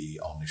in the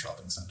Omni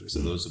Shopping Centre. So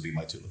those would be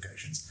my two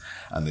locations.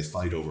 And they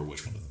fight over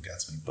which one of them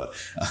gets me. But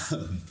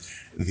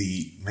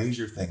the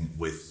major thing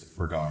with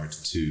regard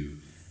to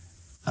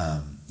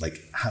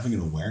like having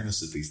an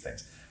awareness of these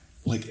things,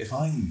 like if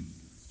I'm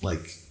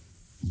like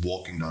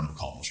walking down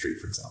O'Connell Street,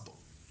 for example,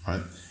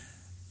 right?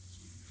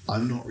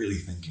 I'm not really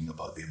thinking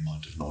about the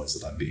amount of noise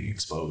that I'm being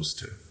exposed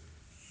to.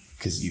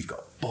 Because you've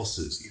got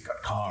buses, you've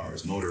got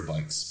cars,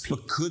 motorbikes.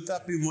 But could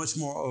that be much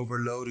more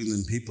overloading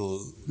than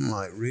people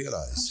might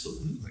realise?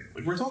 Absolutely.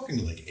 Like we're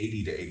talking like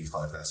 80 to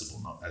 85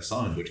 decibel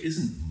sound, which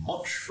isn't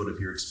much, but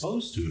if you're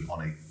exposed to it on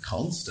a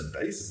constant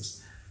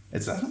basis,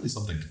 it's definitely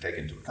something to take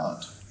into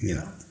account. You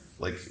know,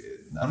 like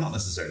I'm not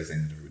necessarily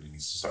saying that everybody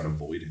needs to start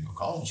avoiding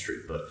O'Connell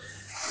Street, but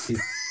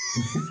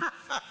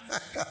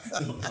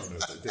no,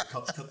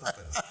 cut that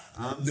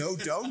out. No,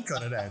 don't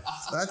cut it out.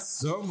 That's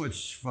so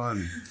much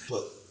fun.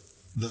 But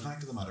the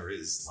fact of the matter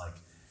is, like,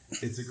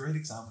 it's a great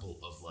example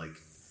of like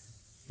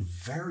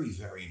very,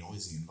 very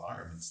noisy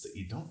environments that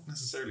you don't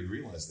necessarily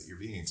realize that you're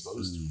being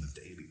exposed to on a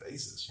daily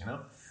basis, you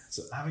know?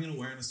 So having an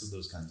awareness of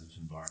those kinds of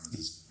environments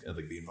is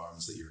like the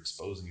environments that you're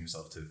exposing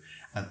yourself to,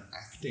 and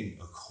acting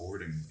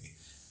accordingly.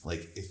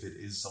 Like if it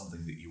is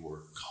something that you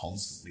are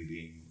constantly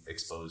being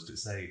exposed to,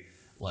 say,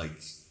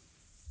 like,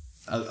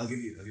 I'll give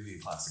you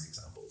a classic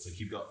example. It's like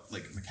you've got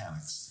like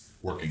mechanics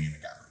working in a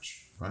garage,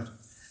 right?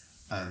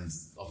 And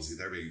obviously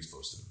they're being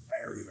exposed to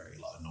very, very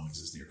loud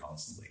noises near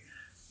constantly.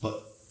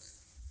 But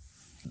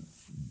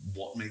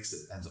what ends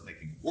up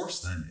making it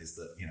worse then is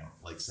that, you know,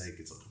 like say it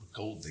gets a little bit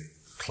cold, they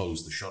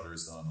close the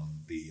shutters down on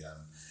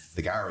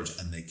the garage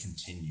and they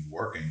continue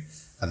working,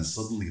 and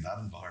suddenly that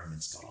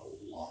environment's got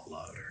a lot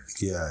louder.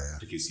 Yeah.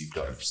 Because you've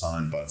got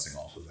sound bouncing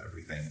off of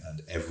everything,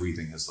 and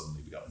everything has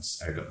suddenly gotten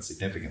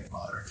significantly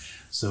louder.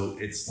 So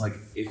it's like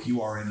if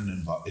you are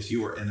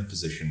in a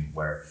position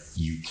where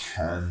you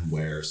can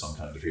wear some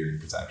kind of hearing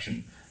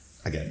protection,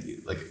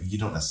 again, like you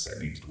don't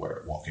necessarily need to wear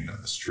it walking down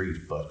the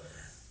street, but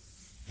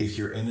if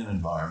you're in an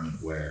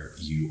environment where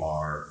you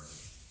are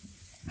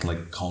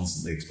like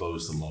constantly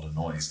exposed to a lot of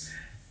noise,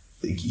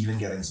 like even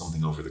getting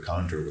something over the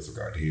counter with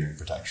regard to hearing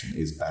protection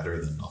is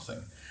better than nothing.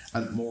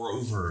 And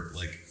moreover,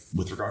 like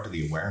with regard to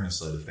the awareness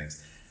side of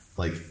things,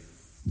 like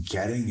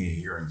getting a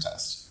hearing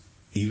test,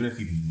 even if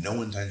you've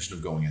no intention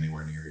of going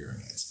anywhere near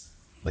hearing aids,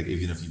 like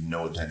even if you've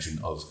no intention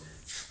of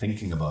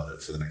thinking about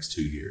it for the next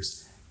 2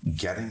 years,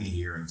 getting a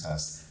hearing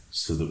test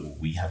so that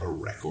we have a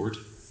record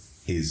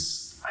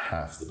is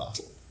half the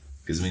battle.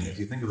 Because I mean, if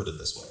you think about it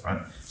this way,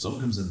 right?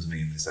 Someone comes into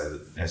me and they say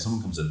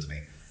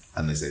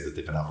that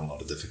they've been having a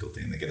lot of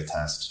difficulty, and they get a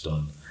task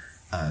done,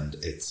 and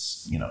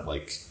it's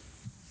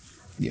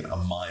a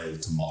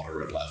mild to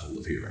moderate level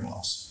of hearing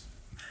loss.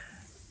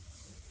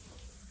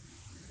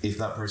 If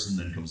that person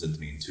then comes into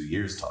me in 2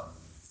 years' time,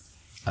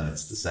 and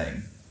it's the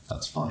same,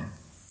 that's fine.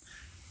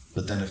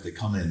 But then if they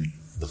come in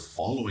the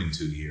following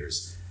 2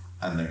 years,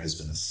 and there has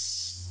been a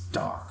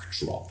stark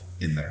drop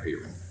in their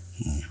hearing,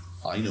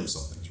 I know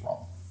something's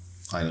wrong.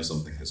 I know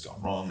something has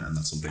gone wrong, and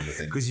that's something that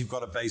they... Because you've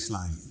got a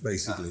baseline,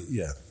 basically,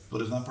 yeah.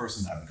 But if that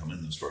person hadn't come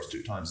in those first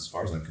 2 times, as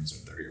far as I'm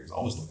concerned, their hearing's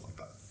always looked like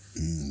that.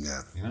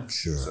 Yeah, you know?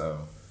 Sure.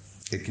 So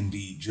it can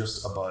be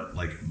just about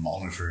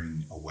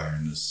monitoring,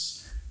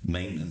 awareness,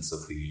 maintenance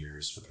of the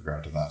ears with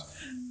regard to that.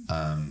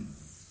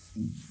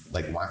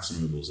 Wax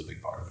removal is a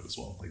big part of it as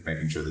well.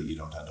 Making sure that you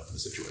don't end up in a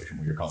situation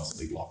where you're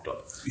constantly locked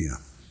up. Yeah.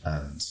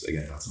 And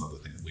again, that's another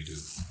thing that we do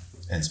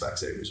in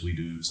Specsavers. We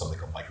do something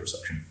called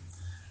microsuction,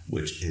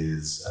 which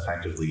is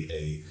effectively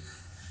a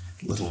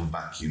little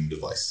vacuum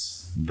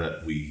device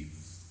that we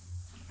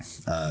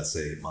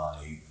say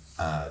my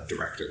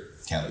director,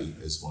 Kelly,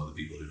 is one of the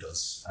people who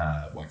does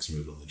wax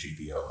removal in the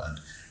GPO, and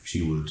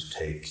she would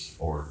take,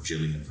 or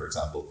Gillian, for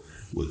example,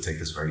 would take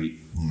this very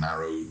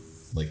narrow,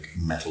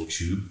 metal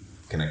tube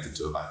connected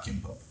to a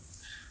vacuum pump.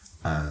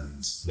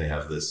 And they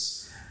have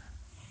this,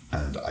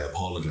 and I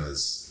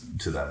apologize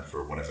to them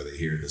for whenever they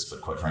hear this, but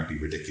quite frankly,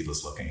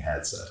 ridiculous looking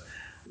headset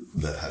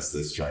that has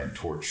this giant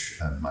torch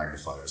and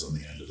magnifiers on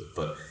the end of it.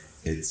 But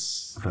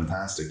it's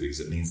fantastic because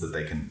it means that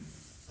they can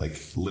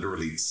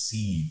literally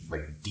see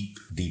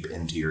deep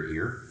into your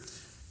ear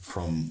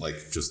from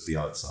just the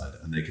outside,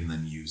 and they can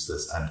then use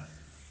this and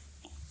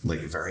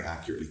very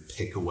accurately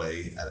pick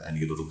away at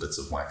any little bits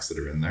of wax that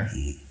are in there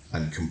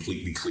and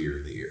completely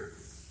clear the ear.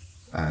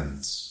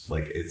 And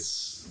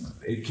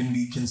it can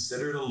be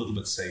considered a little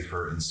bit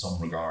safer in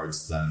some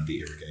regards than the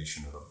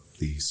irrigation or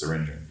the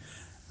syringing,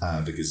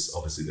 because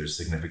obviously there's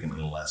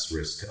significantly less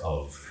risk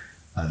of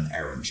an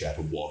errant jet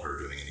of water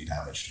doing any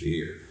damage to the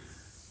ear.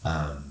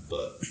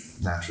 But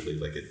naturally,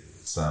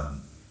 it's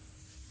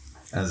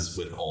as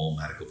with all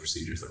medical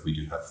procedures, we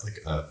do have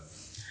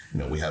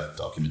we have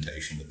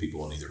documentation that people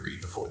will need to read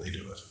before they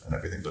do it and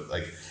everything. But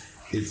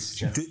it's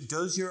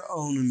does your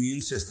own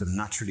immune system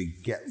naturally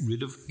get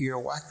rid of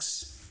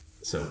earwax?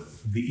 So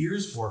the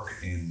ears work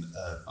in.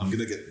 I'm going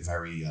to get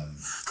very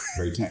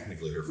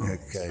technical here, for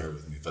okay. Bear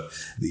with me. But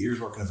the ears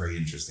work in a very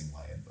interesting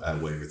way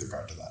with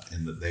regard to that.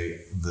 In that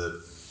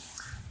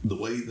the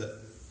way that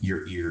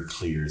your ear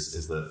clears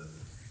is that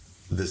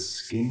the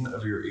skin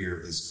of your ear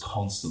is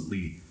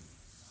constantly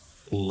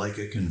like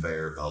a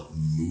conveyor belt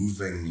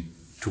moving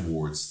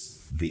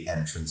towards the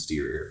entrance to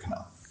your ear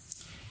canal.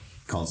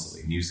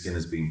 Constantly. New skin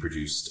is being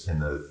produced in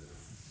the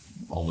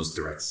almost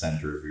direct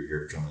center of your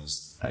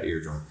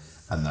eardrum,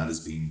 and that is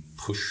being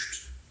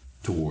pushed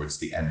towards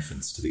the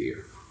entrance to the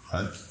ear,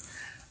 right?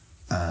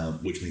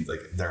 Which means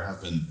there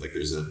have been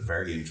there's a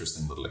very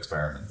interesting little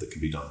experiment that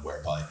can be done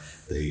whereby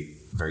they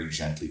very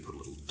gently put a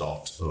little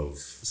dot of,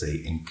 say,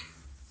 ink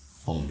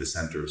on the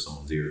center of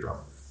someone's eardrum,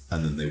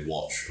 and then they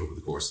watch over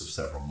the course of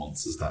several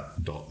months as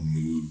that dot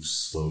moves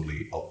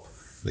slowly up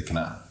the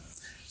canal.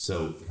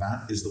 So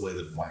that is the way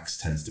that wax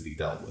tends to be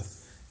dealt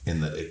with,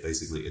 in that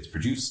it's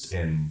produced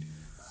in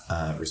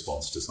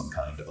response to some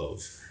kind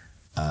of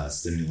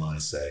stimuli.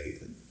 Say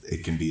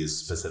it can be as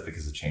specific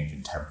as a change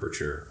in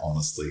temperature,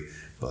 honestly,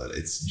 but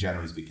it's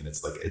generally speaking,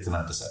 it's an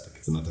antiseptic,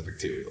 it's an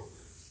antibacterial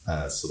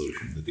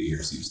solution that the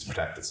ears use to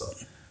protect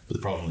itself. But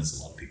the problem is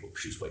a lot of people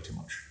produce way too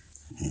much.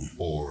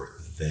 Or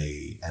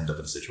they end up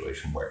in a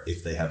situation where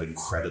if they have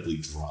incredibly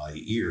dry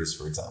ears,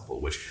 for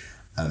example,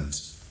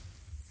 and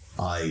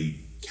I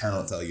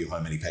cannot tell you how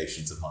many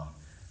patients of mine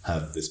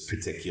have this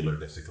particular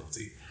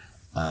difficulty.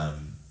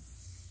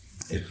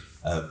 If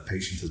a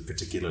patient has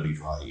particularly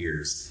dry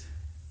ears,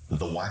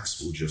 the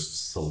wax will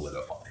just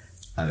solidify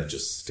and it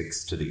just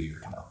sticks to the ear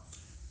canal.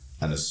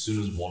 And as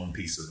soon as one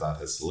piece of that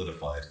has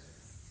solidified,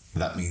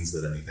 that means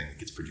that anything that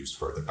gets produced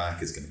further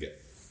back is going to get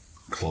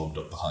clogged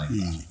up behind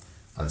that.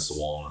 And so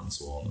on and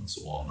so on and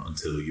so on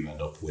until you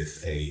end up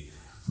with a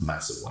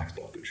massive wax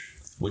blockage,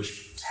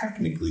 which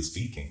technically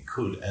speaking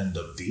could end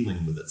up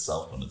dealing with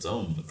itself on its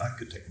own, but that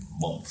could take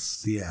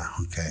months. Yeah,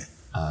 okay.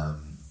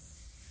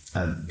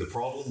 And the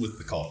problem with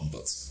the cotton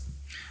buds,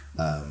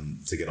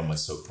 to get on my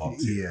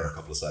soapbox here for a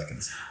couple of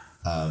seconds,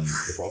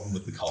 the problem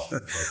with the cotton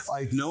buds.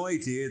 I had no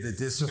idea that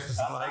this was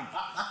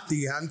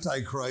the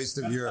antichrist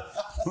of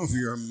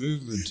your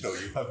movement. No,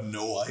 you have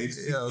no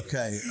idea.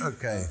 Okay.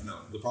 No,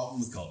 the problem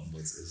with cotton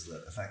buds is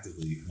that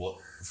effectively,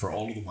 for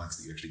all of the wax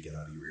that you actually get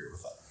out of your ear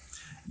with that,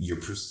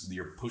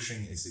 you're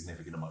pushing a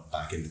significant amount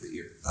back into the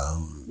ear,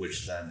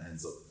 which then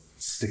ends up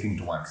sticking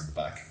to wax at the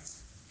back,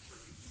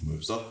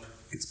 moves up,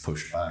 gets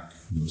pushed back,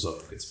 moves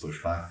up, gets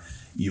pushed back.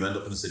 You end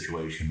up in a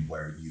situation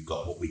where you've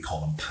got what we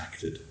call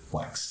impacted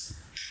wax.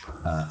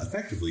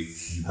 Effectively,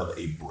 you have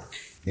a brick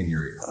in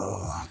your ear,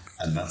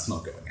 and that's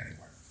not going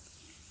anywhere.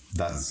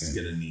 That's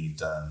going to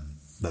need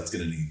that's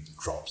going to need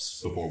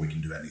drops before we can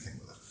do anything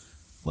with it.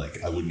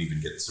 Like, I wouldn't even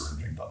get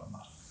syringing done on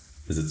that,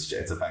 because it's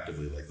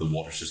effectively like the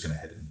water's just going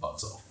to hit it and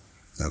bounce off.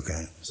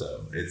 Okay.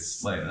 So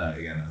it's like,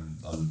 again,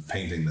 I'm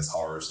painting this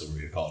horror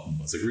story of cotton,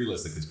 but it's like,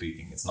 realistically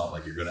speaking, it's not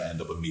like you're going to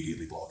end up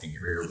immediately blocking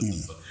your ear with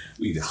them, but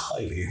we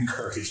highly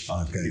encourage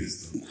not to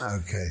use them.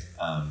 Okay.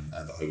 And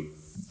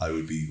I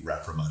would be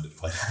reprimanded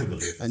quite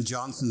heavily. And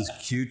Johnson's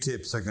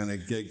Q-tips are going to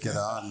get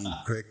on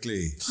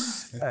quickly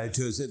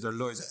to their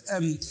lawyers.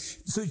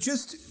 So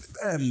just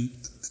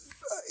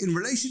in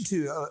relation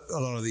to a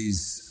lot of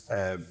these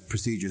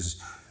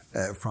procedures,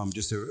 from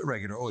just a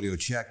regular audio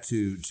check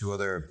to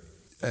other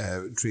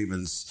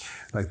treatments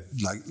like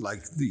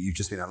you've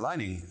just been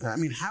outlining, I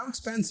mean, how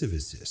expensive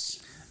is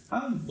this?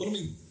 Well, I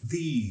mean,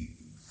 the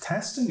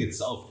testing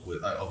itself,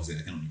 obviously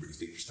I can only really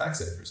speak for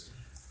Specsavers,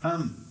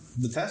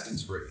 the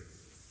testing's free.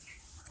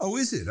 Oh,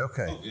 is it?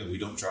 Okay. Oh, yeah, we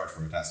don't charge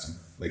for our testing,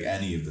 like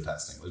any of the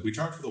testing. Like, we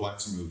charge for the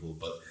wax removal,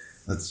 but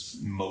that's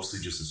mostly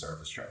just a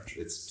service charge.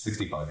 It's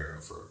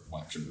 €65 for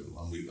wax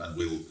removal, and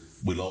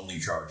we'll only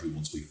charge you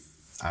once we've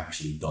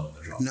actually done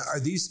the job. Now, are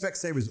these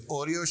Specsavers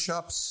audio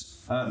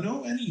shops?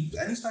 No, any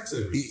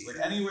Specsavers, like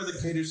anywhere that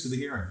caters to the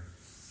hearing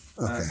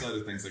side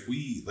of things. Like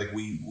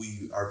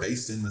we are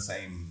based in the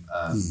same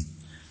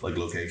like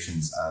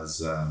locations as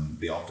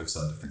the optics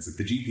side of things. Like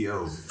the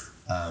GPO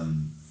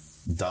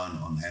down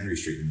on Henry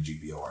Street in the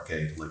GPO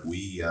arcade. Like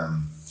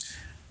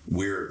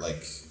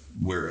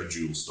we're a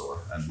jewel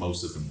store, and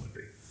most of them would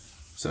be.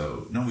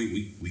 So no,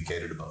 we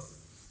cater to both.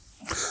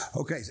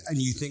 Okay, and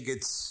you think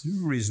it's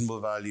reasonable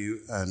value,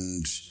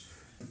 and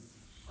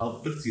I'll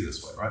put it to you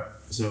this way, right?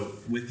 So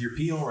with your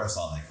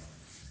PRSI,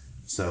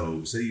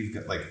 so say you've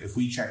got, like, if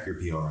we check your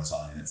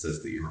PRSI and it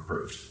says that you're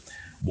approved,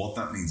 what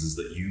that means is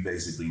that you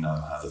basically now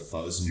have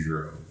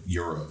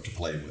 €1,000 to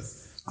play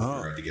with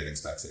regard to getting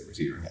Specsavers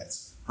hearing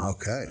aids.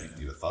 Okay. Right?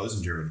 You have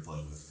 €1,000 to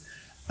play with,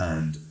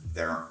 and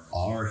there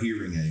are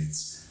hearing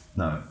aids.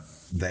 Now,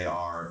 they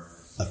are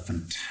a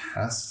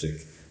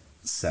fantastic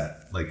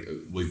set, like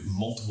with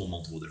multiple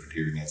different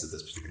hearing aids at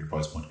this particular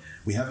price point.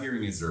 We have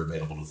hearing aids that are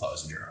available at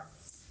 €1,000,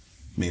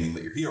 meaning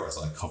that your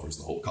PRSI covers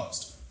the whole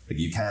cost. Like,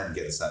 you can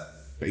get a set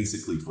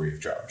basically free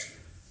of charge,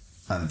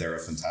 and they're a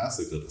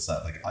fantastic little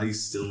set. Like, I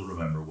still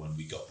remember when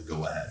we got the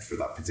go ahead for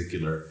that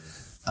particular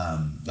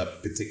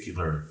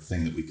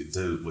thing that we could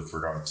do with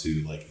regard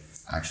to, like,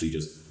 actually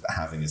just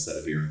having a set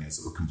of hearing aids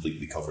that were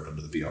completely covered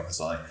under the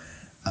PRSI,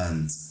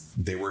 and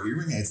they were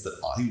hearing aids that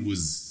I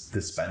was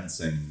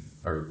dispensing,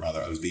 or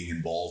rather I was being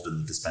involved in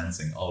the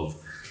dispensing of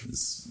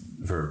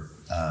for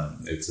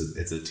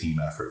it's a team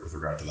effort with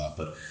regard to that,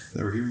 but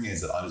there were hearing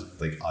aids that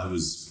I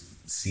was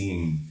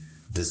seeing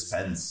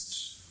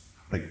dispensed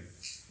like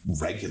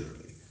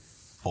regularly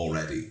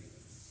already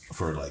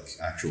for like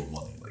actual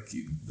money. Like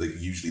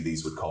usually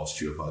these would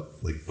cost you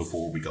about, like,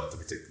 before we got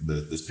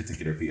this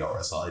particular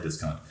PRSI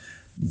discount,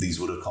 these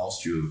would have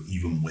cost you,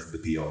 even with the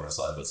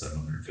PRSI, about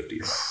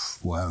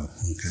 €750. Wow.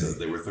 Okay. So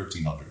they were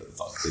 $1,300 at the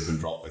time. They've been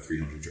dropped by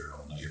 €300,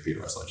 and now your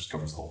PRSI just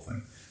covers the whole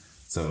thing.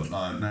 So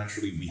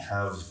naturally, we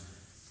have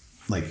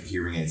like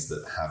hearing aids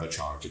that have a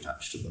charge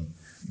attached to them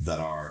that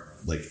are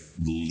like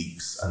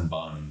leaps and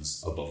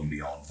bounds above and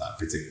beyond that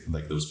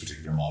those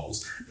particular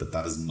models. But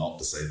that is not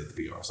to say that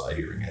the PRSI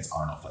hearing aids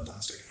are not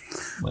fantastic.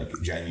 Like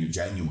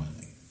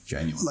genuinely.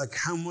 Like,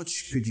 how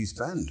much could you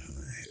spend?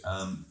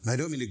 I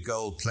don't mean a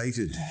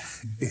gold-plated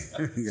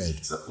hearing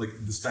aid. So, like,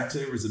 the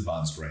Specsavers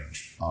Advanced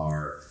range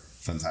are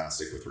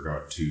fantastic with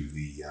regard to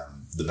the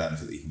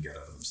benefit that you can get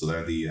out of them. So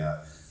they're the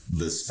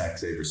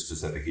Specsavers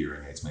specific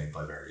hearing aids made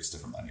by various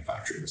different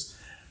manufacturers.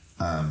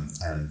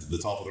 And the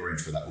top of the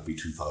range for that would be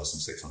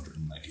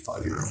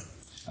 €2,695.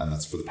 And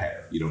that's for the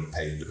pair. You don't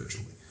pay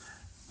individually.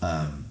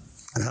 And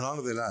how long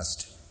do they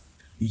last?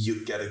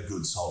 You get a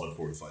good solid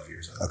 4 to 5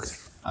 years out of it.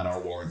 And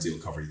our warranty will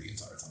cover you the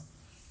entire time.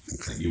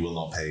 Okay. You will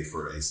not pay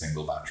for a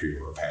single battery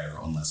or repair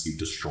unless you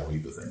destroy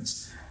the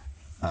things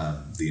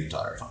the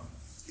entire time.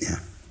 Yeah.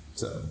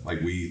 So,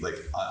 like,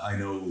 I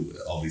know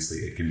obviously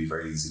it can be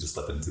very easy to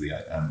slip into the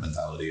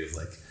mentality of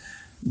like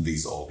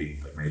these all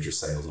being like major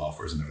sales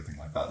offers and everything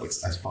like that. Like,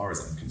 as far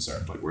as I'm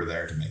concerned, like, we're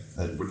there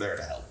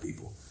to help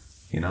people.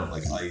 You know,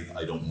 like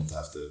I don't want to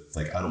have to,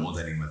 like, I don't want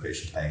any of my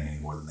patients paying any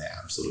more than they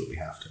absolutely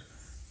have to.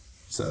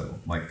 So,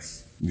 like,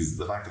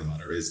 the fact of the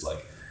matter is,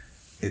 like,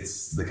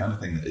 it's the kind of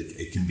thing that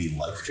it can be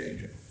life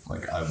changing.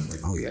 Like, I'm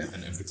like,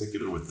 and in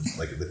particular with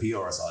the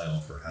PRSI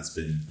offer has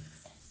been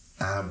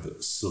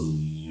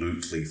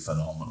absolutely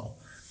phenomenal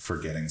for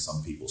getting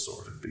some people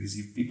sorted, because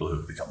you have people who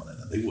would be coming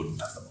in and they wouldn't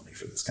have the money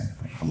for this kind of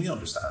thing, and we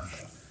understand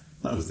that.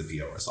 That was the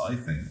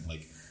PRSI thing,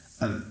 like,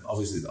 and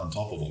obviously on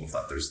top of all of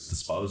that, there's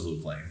disposal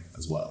claim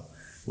as well,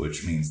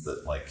 which means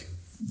that, like,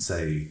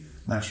 say,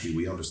 naturally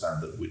we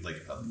understand that we,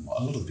 like, a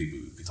lot of the people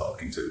we'd be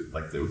talking to,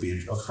 like, they would be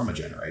from a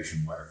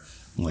generation where,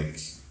 like,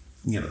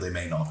 you know, they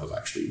may not have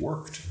actually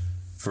worked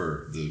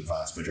for the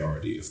vast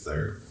majority of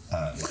their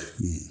life.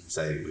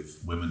 Say,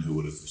 with women who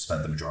would have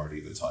spent the majority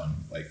of the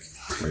time, like,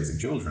 raising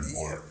children,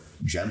 or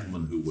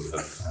gentlemen who would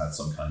have had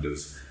some kind of,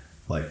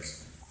 like,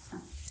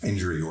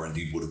 injury, or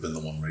indeed would have been the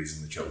one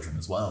raising the children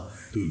as well,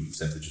 who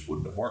simply just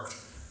wouldn't have worked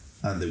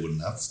and they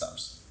wouldn't have the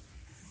stamps.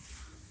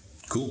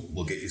 Cool,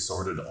 we'll get you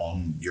sorted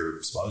on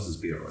your spouse's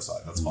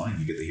BRSI. That's fine,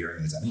 you get the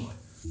hearing aids anyway.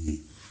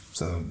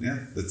 So yeah,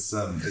 it's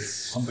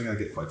something I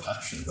get quite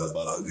passionate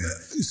about.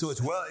 So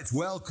it's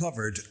well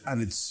covered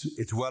and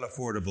it's well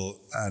affordable,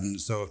 and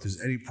so if there's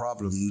any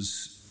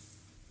problems,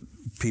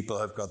 people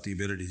have got the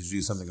ability to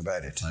do something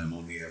about it. I'm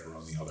only ever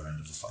on the other end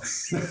of the fight.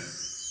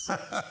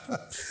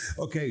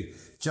 Okay,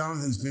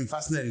 Jonathan, it's been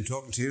fascinating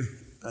talking to you.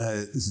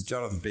 This is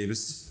Jonathan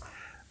Beavis,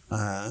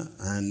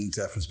 and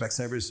from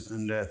Specsavers,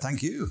 and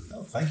thank you.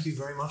 No, thank you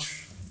very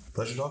much.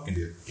 Pleasure talking to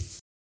you.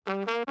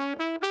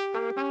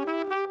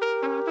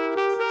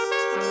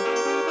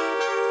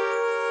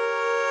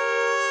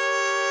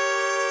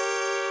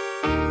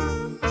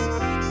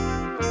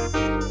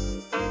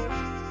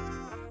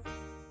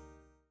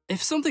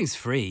 If something's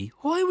free,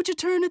 why would you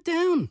turn it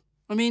down?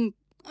 I mean,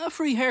 a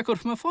free haircut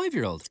from a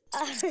 5-year-old.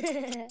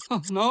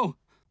 Oh, no.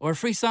 Or a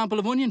free sample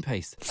of onion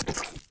paste.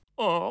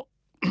 Oh.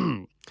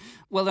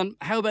 Well then,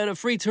 how about a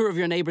free tour of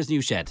your neighbour's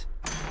new shed?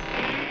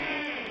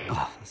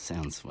 Oh,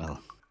 sounds,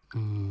 well...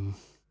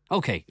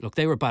 OK, look,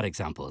 they were bad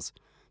examples.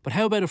 But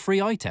how about a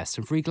free eye test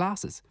and free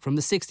glasses from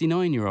the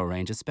 €69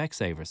 range at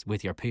Specsavers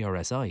with your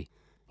PRSI?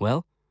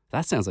 Well,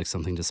 that sounds like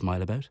something to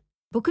smile about.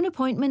 Book an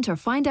appointment or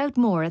find out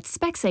more at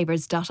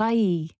specsavers.ie.